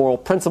personal moral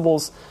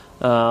principles.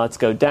 Let's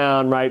go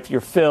down, right?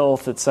 Your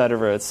filth,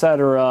 etc.,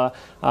 etc.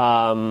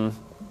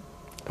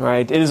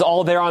 Right? It is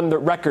all there on the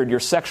record, your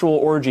sexual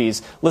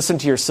orgies. Listen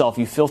to yourself,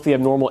 you filthy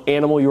abnormal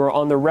animal. You are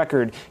on the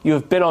record. You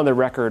have been on the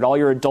record. All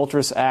your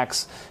adulterous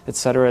acts,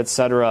 etc.,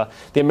 etc.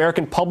 The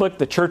American public,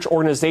 the church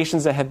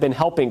organizations that have been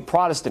helping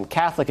Protestant,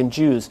 Catholic, and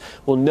Jews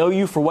will know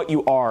you for what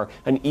you are,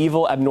 an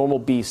evil, abnormal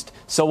beast.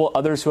 So will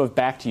others who have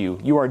backed you.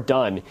 You are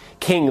done.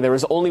 King, there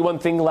is only one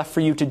thing left for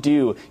you to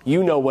do.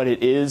 You know what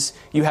it is.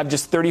 You have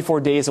just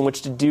 34 days in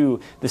which to do.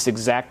 This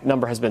exact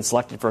number has been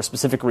selected for a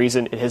specific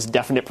reason. It has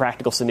definite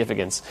practical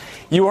significance.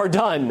 You are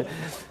done.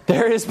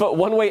 There is but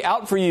one way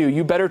out for you.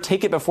 You better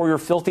take it before your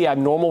filthy,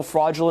 abnormal,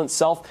 fraudulent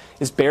self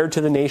is bared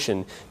to the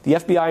nation. The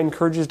FBI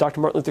encourages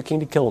Dr. Martin Luther King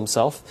to kill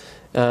himself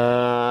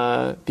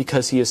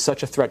because he is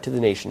such a threat to the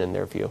nation in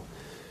their view.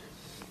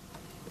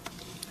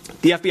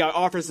 The FBI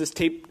offers this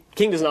tape.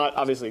 King does not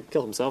obviously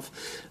kill himself.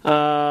 The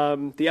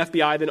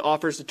FBI then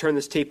offers to turn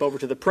this tape over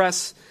to the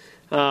press.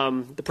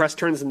 The press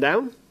turns them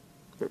down.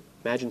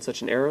 Imagine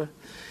such an era.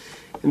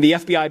 And the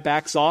FBI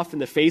backs off in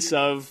the face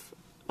of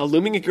a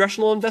looming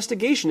congressional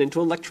investigation into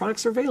electronic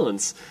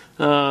surveillance.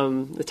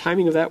 The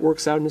timing of that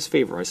works out in his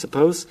favor, I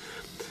suppose.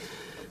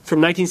 From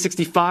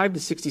 1965 to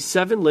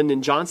 67,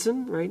 Lyndon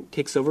Johnson, right,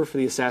 takes over for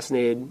the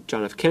assassinated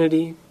John F.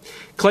 Kennedy,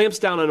 clamps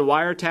down on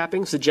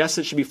wiretapping, suggests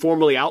it should be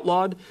formally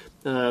outlawed.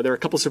 There are a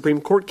couple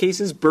Supreme Court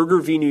cases,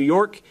 Berger v. New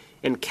York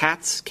and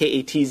Katz,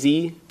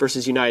 K-A-T-Z,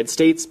 versus United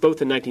States,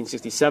 both in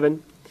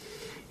 1967.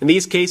 In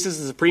these cases,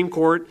 the Supreme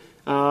Court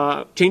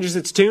changes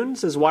its tune,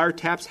 says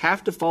wiretaps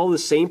have to follow the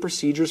same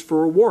procedures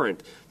for a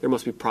warrant. There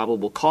must be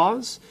probable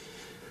cause.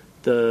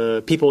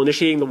 The people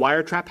initiating the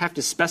wiretap have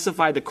to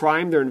specify the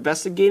crime they're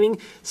investigating,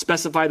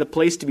 specify the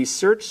place to be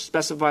searched,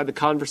 specify the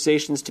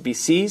conversations to be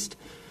seized.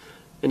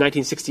 In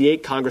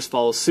 1968, Congress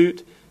follows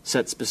suit,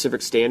 sets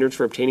specific standards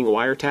for obtaining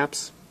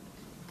wiretaps.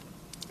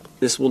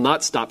 This will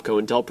not stop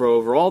COINTELPRO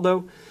overall,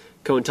 though.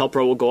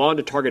 COINTELPRO will go on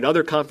to target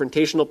other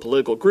confrontational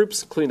political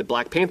groups, including the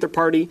Black Panther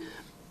Party,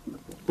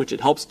 which it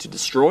helps to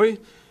destroy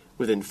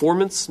with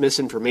informants,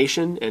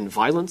 misinformation, and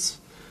violence.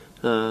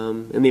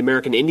 And the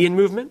American Indian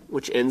Movement,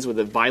 which ends with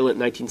a violent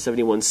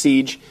 1971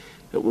 siege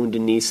at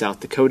Wounded Knee,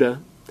 South Dakota.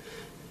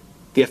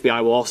 The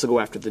FBI will also go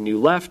after the New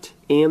Left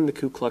and the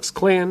Ku Klux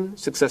Klan,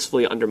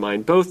 successfully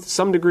undermine both to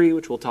some degree,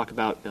 which we'll talk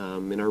about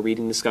in our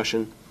reading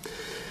discussion.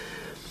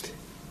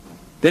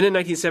 Then in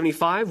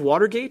 1975,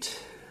 Watergate.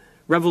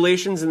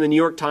 Revelations in the New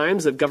York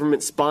Times of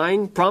government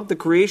spying prompt the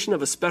creation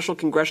of a special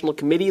congressional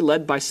committee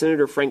led by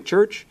Senator Frank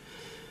Church,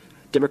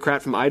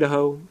 Democrat from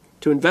Idaho,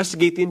 to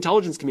investigate the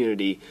intelligence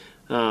community.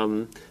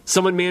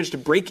 Someone managed to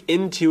break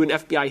into an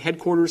FBI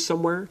headquarters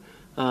somewhere,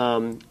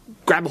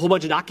 grab a whole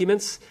bunch of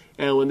documents,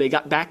 and when they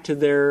got back to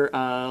their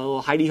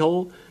little hidey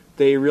hole,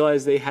 they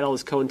realized they had all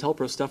this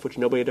COINTELPRO stuff, which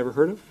nobody had ever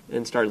heard of,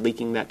 and started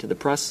leaking that to the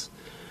press.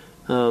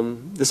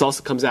 This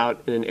also comes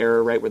out in an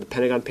era, right, where the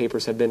Pentagon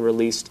Papers have been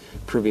released,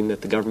 proving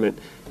that the government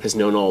has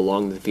known all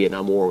along that the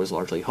Vietnam War was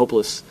largely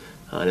hopeless.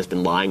 and has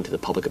been lying to the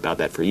public about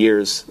that for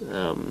years.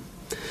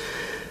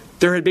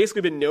 There had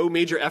basically been no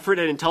major effort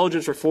at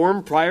intelligence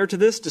reform prior to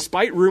this,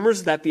 despite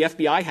rumors that the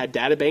FBI had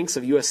databanks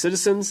of U.S.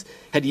 citizens,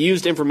 had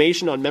used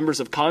information on members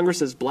of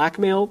Congress as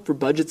blackmail for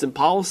budgets and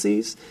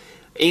policies,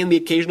 and the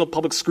occasional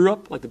public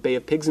screw-up, like the Bay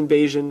of Pigs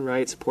invasion,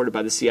 right, supported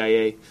by the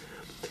CIA.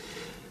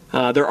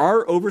 There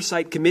are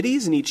oversight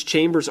committees in each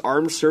chamber's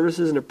Armed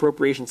Services and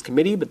Appropriations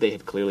Committee, but they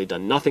have clearly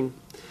done nothing.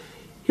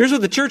 Here's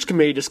what the Church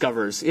Committee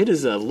discovers. It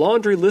is a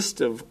laundry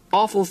list of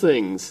awful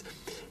things.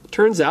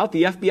 Turns out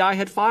the FBI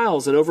had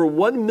files on over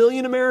 1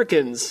 million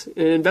Americans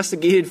and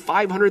investigated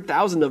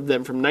 500,000 of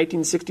them from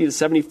 1960 to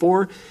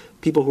 74,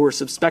 people who were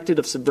suspected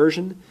of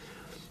subversion.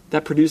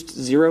 That produced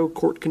 0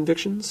 court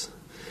convictions.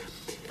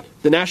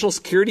 The National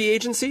Security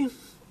Agency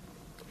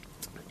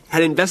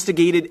had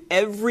investigated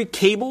every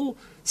cable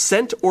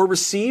sent or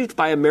received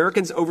by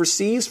Americans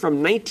overseas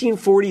from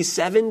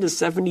 1947 to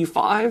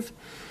 75.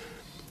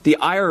 The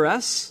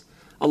IRS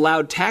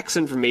allowed tax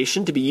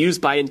information to be used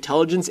by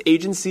intelligence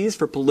agencies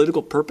for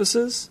political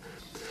purposes.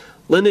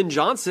 Lyndon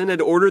Johnson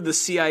had ordered the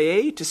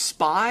CIA to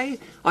spy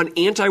on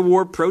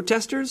anti-war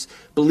protesters,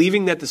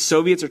 believing that the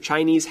Soviets or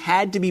Chinese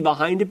had to be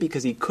behind it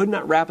because he could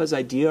not wrap his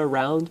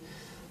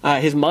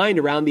mind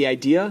around the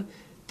idea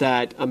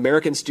that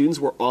American students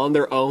were on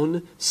their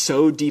own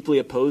so deeply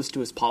opposed to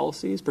his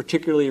policies,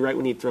 particularly right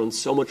when he'd thrown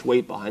so much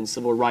weight behind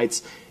civil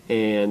rights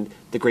and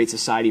the Great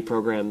Society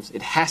programs.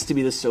 It has to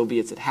be the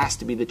Soviets, it has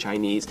to be the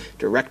Chinese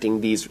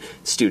directing these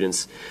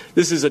students.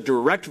 This is a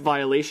direct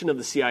violation of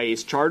the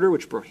CIA's charter,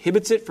 which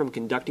prohibits it from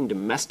conducting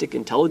domestic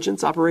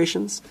intelligence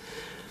operations.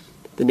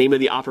 The name of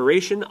the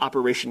operation,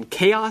 Operation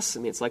Chaos. I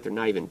mean, it's like they're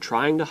not even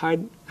trying to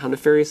hide how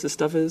nefarious this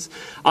stuff is.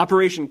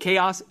 Operation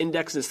Chaos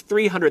indexes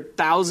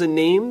 300,000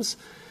 names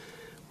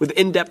with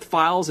in-depth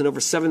files and over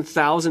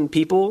 7,000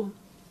 people.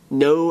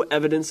 No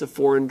evidence of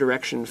foreign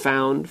direction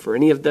found for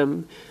any of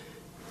them.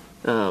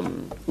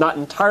 Not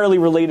entirely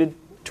related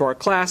to our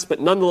class, but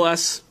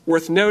nonetheless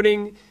worth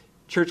noting.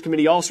 Church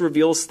Committee also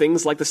reveals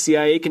things like the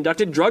CIA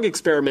conducted drug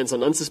experiments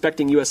on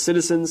unsuspecting U.S.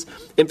 citizens,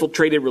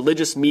 infiltrated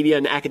religious media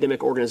and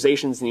academic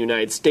organizations in the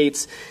United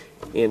States,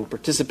 and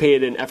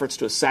participated in efforts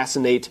to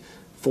assassinate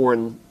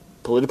foreign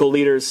political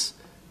leaders,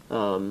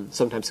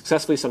 sometimes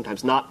successfully,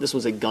 sometimes not. This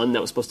was a gun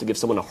that was supposed to give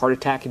someone a heart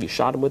attack if you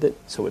shot them with it,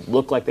 so it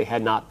looked like they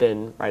had not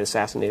been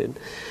assassinated.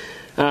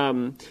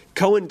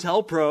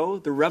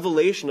 COINTELPRO, the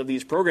revelation of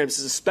these programs,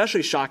 is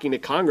especially shocking to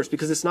Congress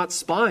because it's not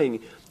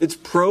spying. It's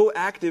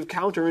proactive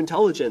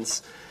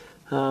counterintelligence.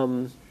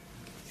 The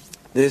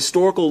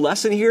historical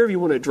lesson here, if you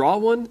want to draw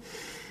one,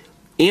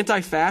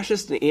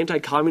 anti-fascist and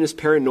anti-communist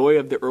paranoia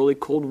of the early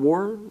Cold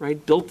War,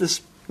 right, built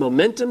this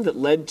momentum that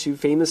led to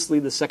famously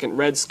the Second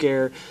Red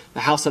Scare,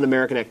 the House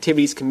Un-American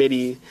Activities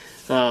Committee,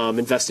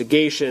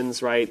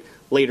 investigations, right,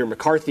 later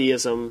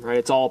McCarthyism, right,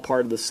 it's all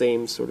part of the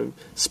same sort of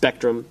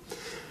spectrum.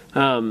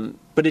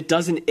 But it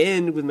doesn't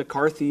end with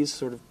McCarthy's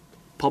sort of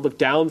public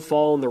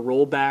downfall and the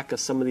rollback of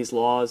some of these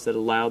laws that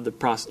allowed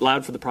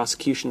for the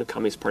prosecution of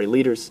Communist Party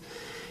leaders.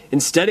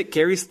 Instead, it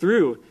carries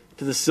through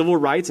to the civil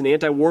rights and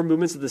anti-war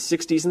movements of the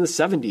 60s and the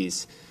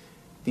 70s.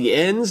 The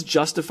ends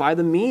justify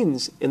the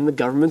means in the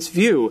government's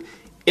view.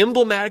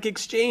 Emblematic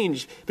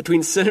exchange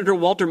between Senator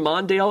Walter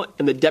Mondale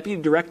and the deputy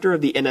director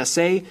of the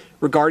NSA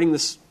regarding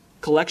this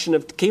collection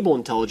of cable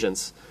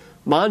intelligence.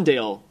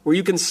 Mondale, were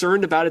you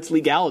concerned about its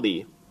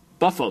legality?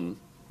 Buffum,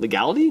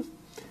 legality?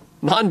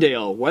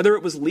 Mondale, whether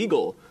it was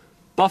legal.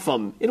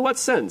 Buffum, in what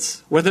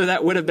sense? Whether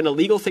that would have been a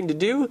legal thing to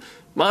do?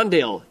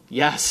 Mondale,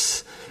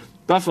 yes.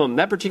 Buffum,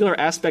 that particular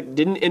aspect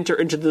didn't enter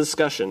into the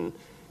discussion.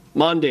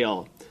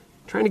 Mondale,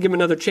 trying to give him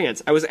another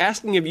chance. I was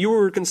asking if you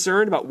were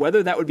concerned about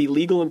whether that would be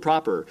legal and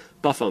proper.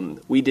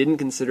 Buffum, we didn't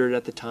consider it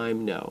at the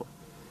time, no.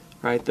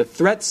 Right? The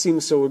threat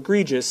seems so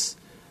egregious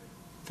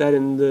that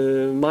in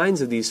the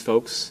minds of these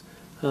folks,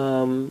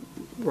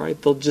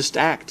 right, they'll just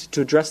act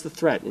to address the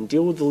threat and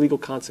deal with the legal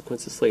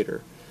consequences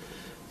later.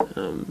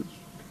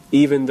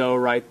 Even though,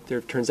 right,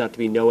 there turns out to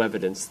be no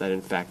evidence that,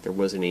 in fact, there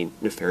was any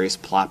nefarious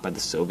plot by the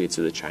Soviets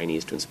or the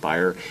Chinese to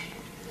inspire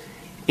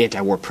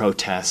anti-war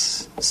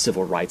protests,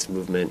 civil rights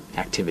movement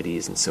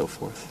activities, and so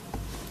forth.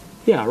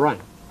 Yeah, Ryan.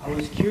 I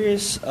was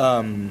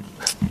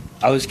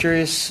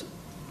curious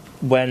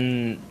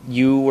when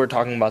you were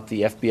talking about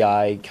the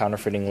FBI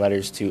counterfeiting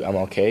letters to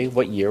MLK.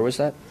 What year was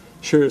that?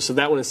 Sure. So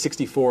that one is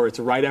 1964. It's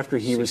right after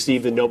he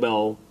received the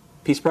Nobel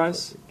Peace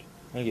Prize.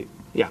 Thank you.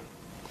 Yeah.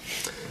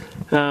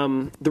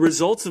 The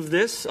results of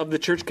the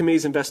Church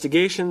Committee's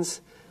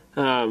investigations,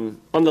 on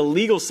the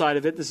legal side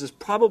of it, this is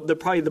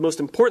probably the most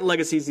important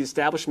legacy is the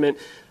establishment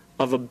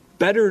of a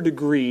better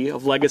degree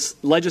of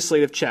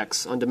legislative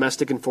checks on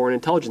domestic and foreign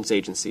intelligence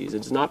agencies.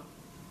 It's not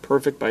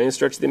perfect by any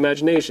stretch of the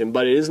imagination,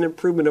 but it is an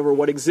improvement over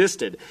what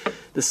existed.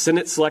 The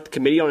Senate Select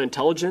Committee on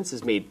Intelligence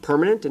is made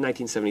permanent in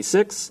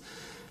 1976.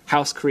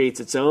 House creates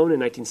its own in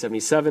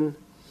 1977.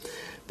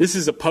 This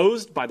is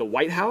opposed by the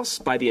White House,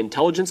 by the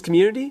intelligence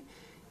community,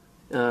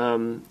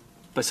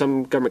 by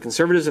some government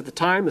conservatives at the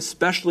time,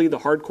 especially the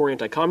hardcore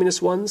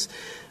anti-communist ones.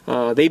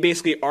 They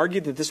basically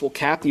argued that this will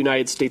cap the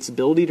United States'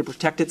 ability to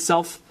protect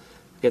itself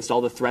against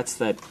all the threats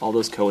that all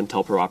those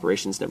COINTELPRO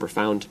operations never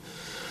found.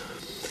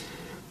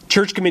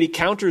 Church Committee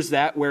counters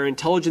that where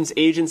intelligence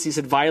agencies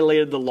had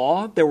violated the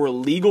law, there were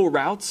legal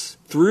routes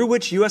through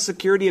which U.S.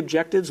 security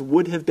objectives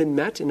would have been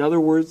met. In other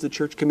words, the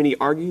Church Committee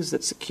argues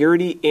that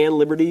security and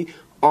liberty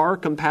are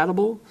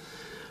compatible.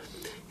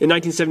 In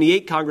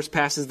 1978, Congress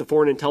passes the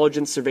Foreign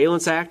Intelligence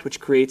Surveillance Act, which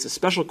creates a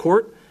special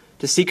court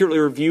to secretly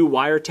review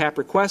wiretap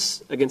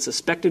requests against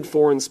suspected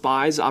foreign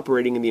spies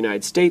operating in the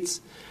United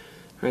States.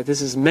 Right,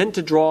 this is meant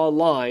to draw a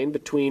line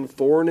between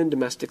foreign and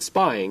domestic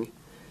spying.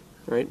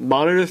 Right,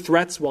 monitor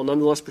threats while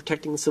nonetheless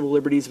protecting the civil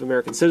liberties of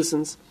American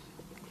citizens.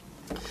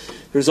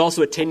 There's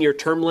also a 10-year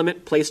term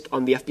limit placed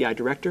on the FBI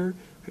director.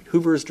 Right,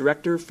 Hoover is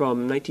director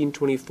from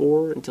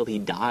 1924 until he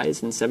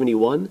dies in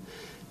 71.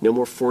 No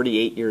more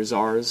 48-year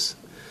czars.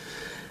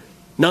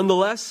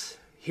 Nonetheless,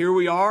 here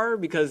we are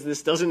because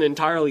this doesn't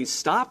entirely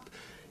stop.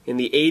 In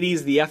the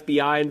 80s, the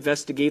FBI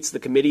investigates the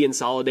committee in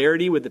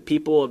solidarity with the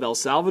people of El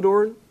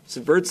Salvador,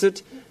 subverts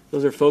it.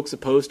 Those are folks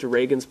opposed to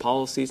Reagan's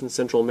policies in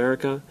Central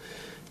America.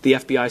 The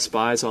FBI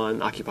spies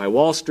on Occupy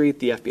Wall Street.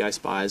 The FBI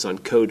spies on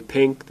Code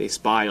Pink. They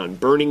spy on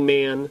Burning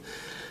Man.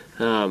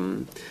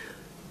 The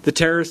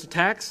terrorist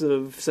attacks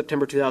of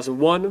September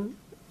 2001,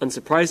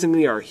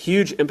 unsurprisingly, are a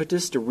huge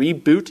impetus to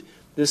reboot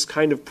this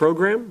kind of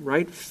program,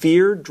 right?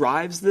 Fear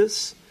drives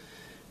this,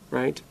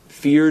 right?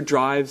 Fear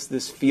drives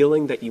this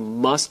feeling that you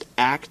must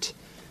act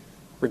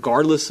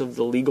regardless of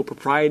the legal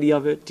propriety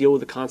of it, deal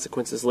with the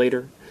consequences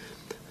later.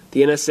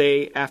 The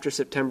NSA, after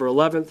September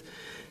 11th,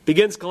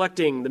 begins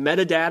collecting the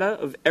metadata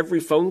of every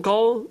phone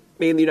call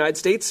made in the United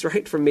States,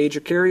 right, from major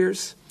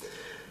carriers,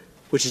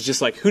 which is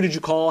just like, who did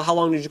you call? How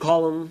long did you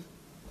call them?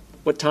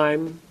 What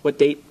time? What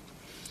date?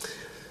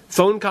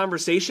 Phone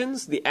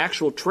conversations, the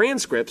actual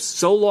transcripts,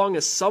 so long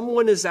as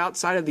someone is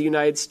outside of the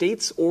United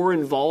States or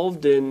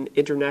involved in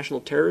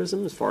international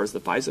terrorism, as far as the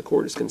FISA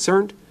court is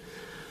concerned.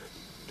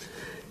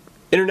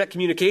 Internet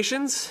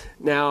communications,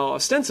 now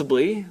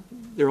ostensibly,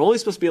 they're only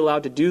supposed to be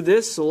allowed to do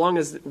this so long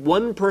as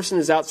one person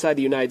is outside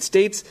the United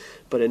States,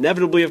 but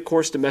inevitably, of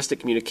course, domestic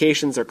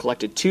communications are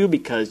collected too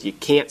because you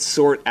can't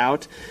sort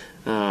out,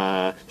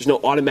 there's no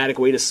automatic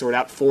way to sort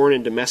out foreign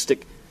and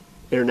domestic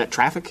internet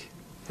traffic.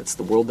 That's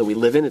the world that we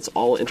live in. It's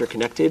all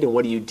interconnected. And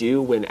what do you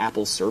do when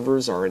Apple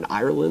servers are in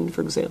Ireland,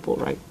 for example,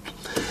 right?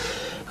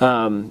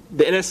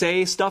 The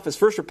NSA stuff is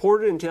first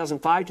reported in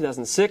 2005,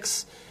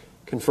 2006,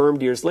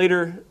 confirmed years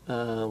later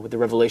with the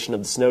revelation of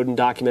the Snowden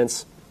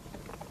documents.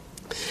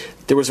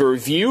 There was a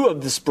review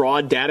of this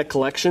broad data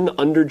collection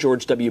under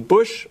George W.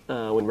 Bush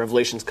when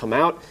revelations come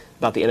out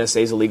about the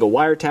NSA's illegal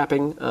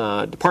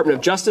wiretapping. Department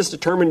of Justice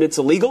determined it's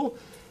illegal,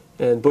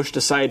 and Bush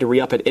decided to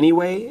re-up it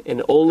anyway,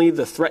 and only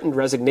the threatened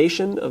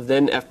resignation of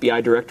then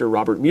FBI Director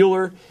Robert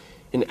Mueller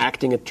and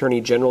Acting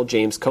Attorney General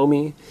James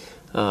Comey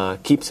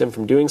keeps him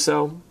from doing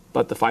so,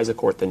 but the FISA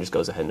court then just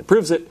goes ahead and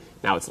approves it.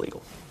 Now it's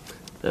legal.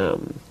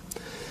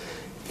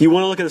 If you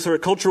want to look at the sort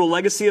of cultural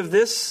legacy of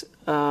this,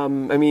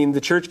 the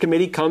Church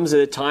Committee comes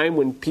at a time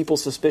when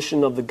people's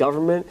suspicion of the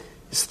government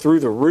is through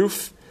the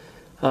roof.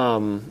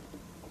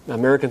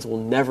 Americans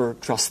will never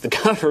trust the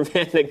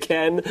government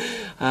again.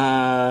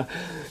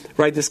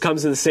 Right, this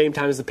comes at the same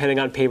time as the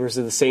Pentagon Papers,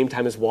 at the same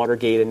time as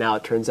Watergate, and now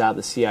it turns out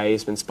the CIA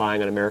has been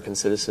spying on American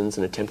citizens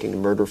and attempting to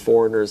murder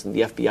foreigners, and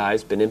the FBI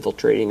has been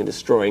infiltrating and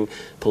destroying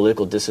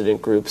political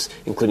dissident groups,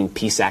 including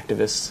peace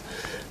activists.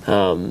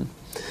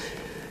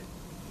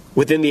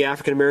 Within the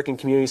African American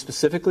community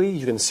specifically,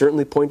 you can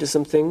certainly point to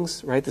some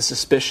things, right? The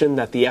suspicion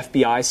that the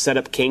FBI set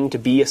up King to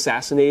be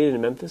assassinated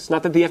in Memphis.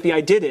 Not that the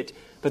FBI did it,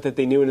 but that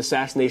they knew an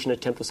assassination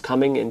attempt was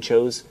coming and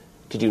chose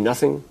to do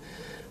nothing.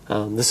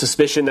 The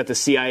suspicion that the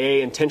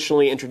CIA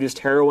intentionally introduced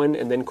heroin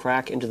and then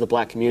crack into the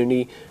black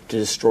community to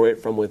destroy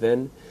it from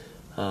within.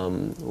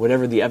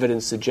 Whatever the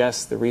evidence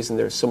suggests, the reason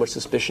there's so much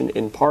suspicion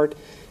in part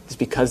is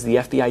because the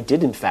FBI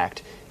did, in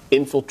fact,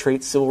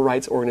 infiltrate civil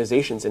rights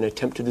organizations and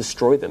attempt to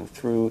destroy them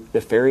through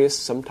nefarious,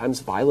 sometimes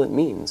violent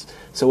means.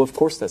 So, of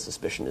course, that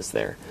suspicion is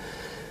there.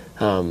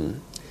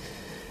 And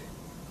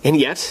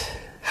yet,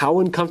 how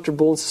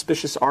uncomfortable and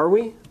suspicious are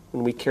we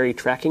when we carry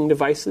tracking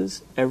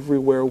devices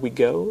everywhere we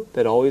go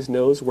that always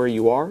knows where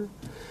you are?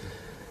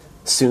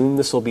 Soon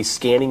this will be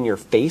scanning your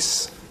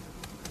face.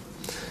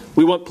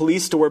 We want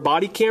police to wear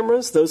body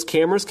cameras. Those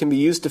cameras can be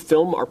used to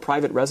film our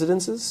private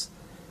residences.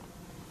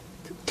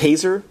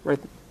 Taser, right?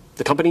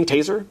 The company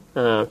Taser.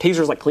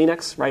 Taser is like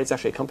Kleenex, right? It's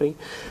actually a company.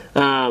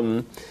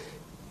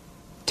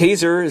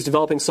 Taser is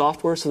developing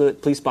software so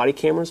that police body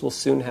cameras will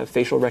soon have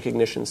facial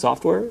recognition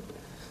software.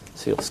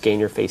 So you'll scan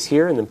your face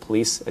here, and then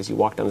police, as you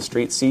walk down the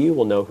street, see you,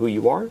 will know who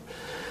you are.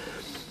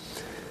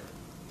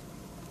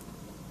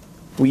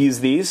 We use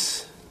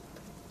these.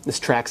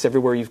 This tracks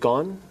everywhere you've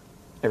gone,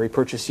 every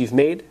purchase you've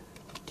made.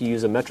 You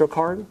use a Metro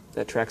card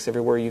that tracks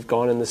everywhere you've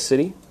gone in the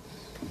city.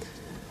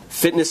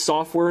 Fitness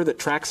software that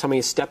tracks how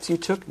many steps you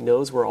took,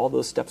 knows where all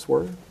those steps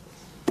were.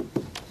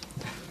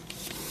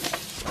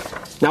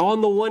 Now,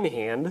 on the one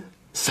hand,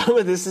 some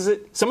of this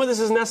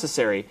is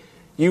necessary.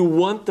 You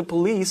want the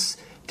police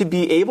to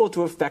be able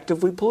to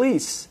effectively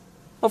police.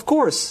 Of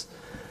course.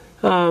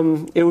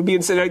 It would be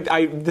insane.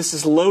 This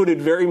is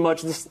loaded very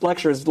much. This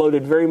lecture is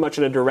loaded very much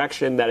in a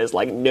direction that is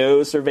like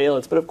no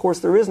surveillance. But of course,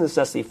 there is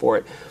necessity for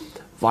it.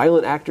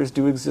 Violent actors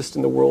do exist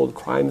in the world.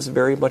 Crimes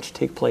very much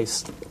take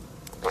place.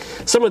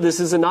 Some of this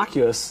is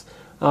innocuous.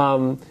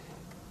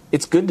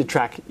 It's good to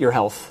track your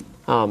health.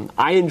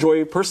 I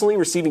enjoy personally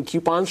receiving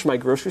coupons from my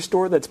grocery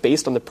store that's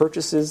based on the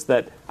purchases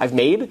that I've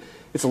made.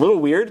 It's a little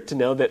weird to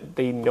know that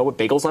they know what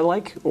bagels I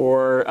like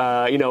or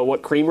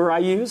what creamer I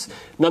use.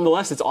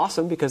 Nonetheless, it's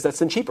awesome because that's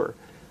then cheaper.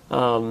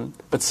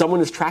 But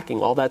someone is tracking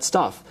all that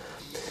stuff.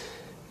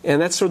 And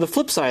that's sort of the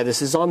flip side of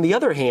this is, on the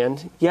other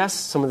hand, yes,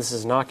 some of this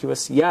is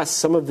innocuous. Yes,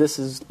 some of this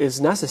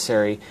is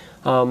necessary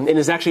and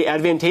is actually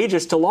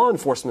advantageous to law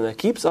enforcement. That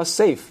keeps us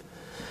safe.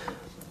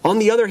 On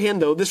the other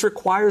hand, though, this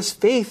requires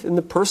faith in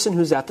the person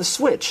who's at the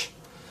switch.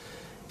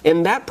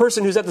 And that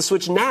person who's at the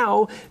switch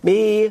now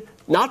may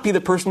not be the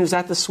person who's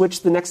at the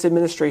switch the next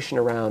administration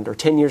around or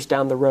 10 years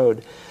down the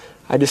road.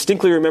 I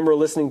distinctly remember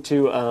listening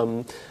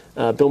to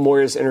Bill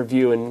Moyer's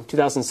interview in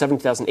 2007,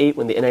 2008,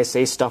 when the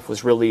NSA stuff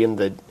was really in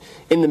the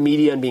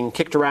media and being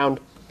kicked around.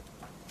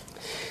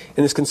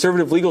 And this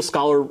conservative legal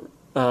scholar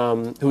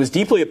who was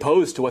deeply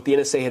opposed to what the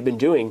NSA had been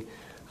doing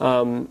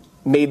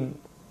made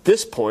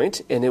this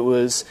point, and it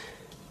was,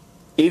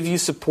 if you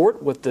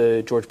support what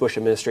the George Bush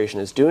administration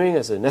is doing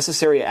as a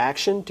necessary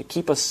action to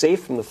keep us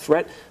safe from the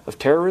threat of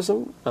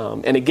terrorism,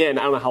 and again,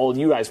 I don't know how old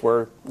you guys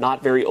were,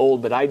 not very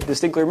old, but I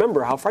distinctly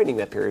remember how frightening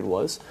that period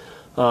was,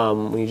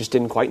 when you just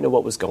didn't quite know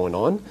what was going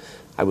on.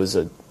 I was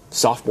a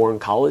sophomore in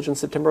college on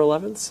September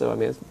 11th, so I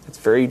mean,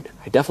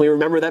 I definitely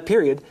remember that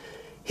period.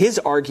 His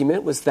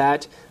argument was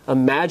that,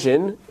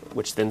 imagine,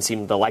 which then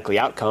seemed the likely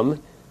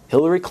outcome,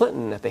 Hillary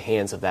Clinton at the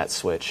hands of that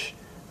switch.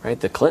 Right?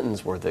 The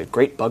Clintons were the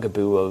great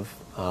bugaboo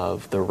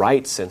of the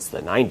right since the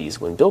 90s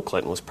when Bill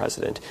Clinton was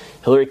president.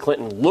 Hillary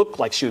Clinton looked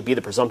like she would be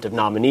the presumptive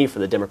nominee for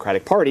the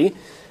Democratic Party.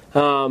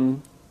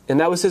 And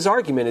that was his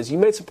argument, is you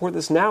may support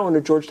this now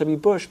under George W.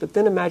 Bush, but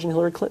then imagine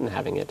Hillary Clinton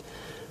having it.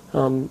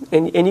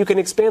 And you can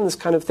expand this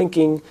kind of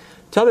thinking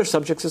to other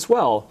subjects as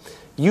well.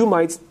 You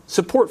might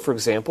support, for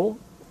example,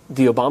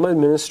 the Obama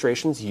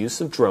administration's use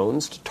of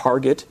drones to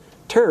target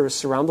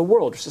terrorists around the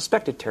world, or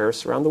suspected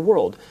terrorists around the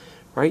world.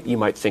 Right? You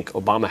might think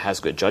Obama has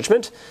good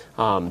judgment.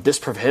 This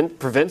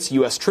prevents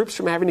U.S. troops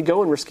from having to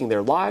go and risking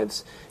their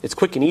lives. It's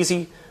quick and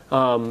easy.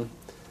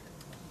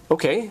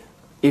 Okay,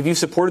 if you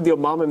supported the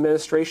Obama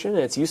administration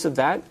and its use of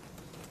that,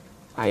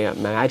 I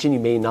imagine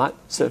you may not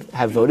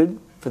have voted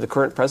for the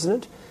current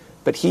president,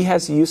 but he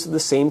has the use of the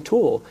same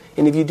tool.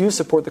 And if you do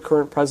support the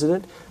current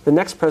president, the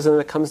next president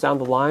that comes down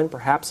the line,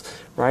 perhaps,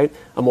 right,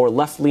 a more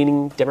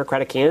left-leaning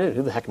Democratic candidate,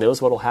 who the heck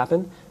knows what will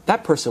happen,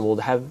 that person will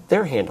have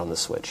their hand on the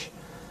switch.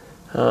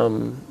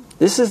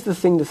 This is the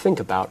thing to think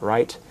about,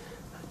 right?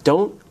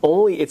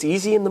 It's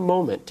easy in the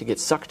moment to get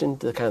sucked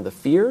into the kind of the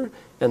fear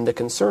and the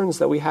concerns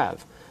that we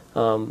have.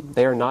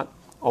 They are not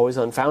always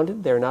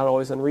unfounded. They are not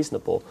always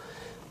unreasonable.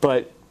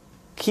 But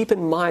keep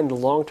in mind the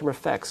long-term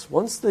effects.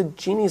 Once the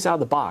genie's out of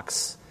the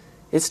box,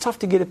 it's tough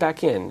to get it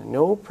back in.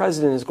 No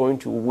president is going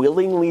to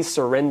willingly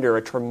surrender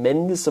a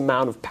tremendous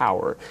amount of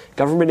power.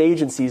 Government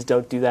agencies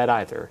don't do that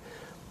either.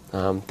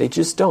 They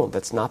just don't.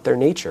 That's not their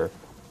nature.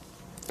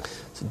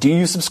 So do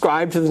you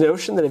subscribe to the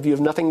notion that if you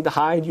have nothing to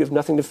hide, you have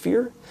nothing to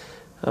fear?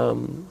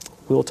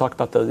 We will talk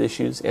about those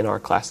issues in our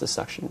class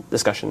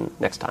discussion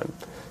next time.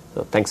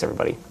 So thanks,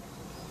 everybody.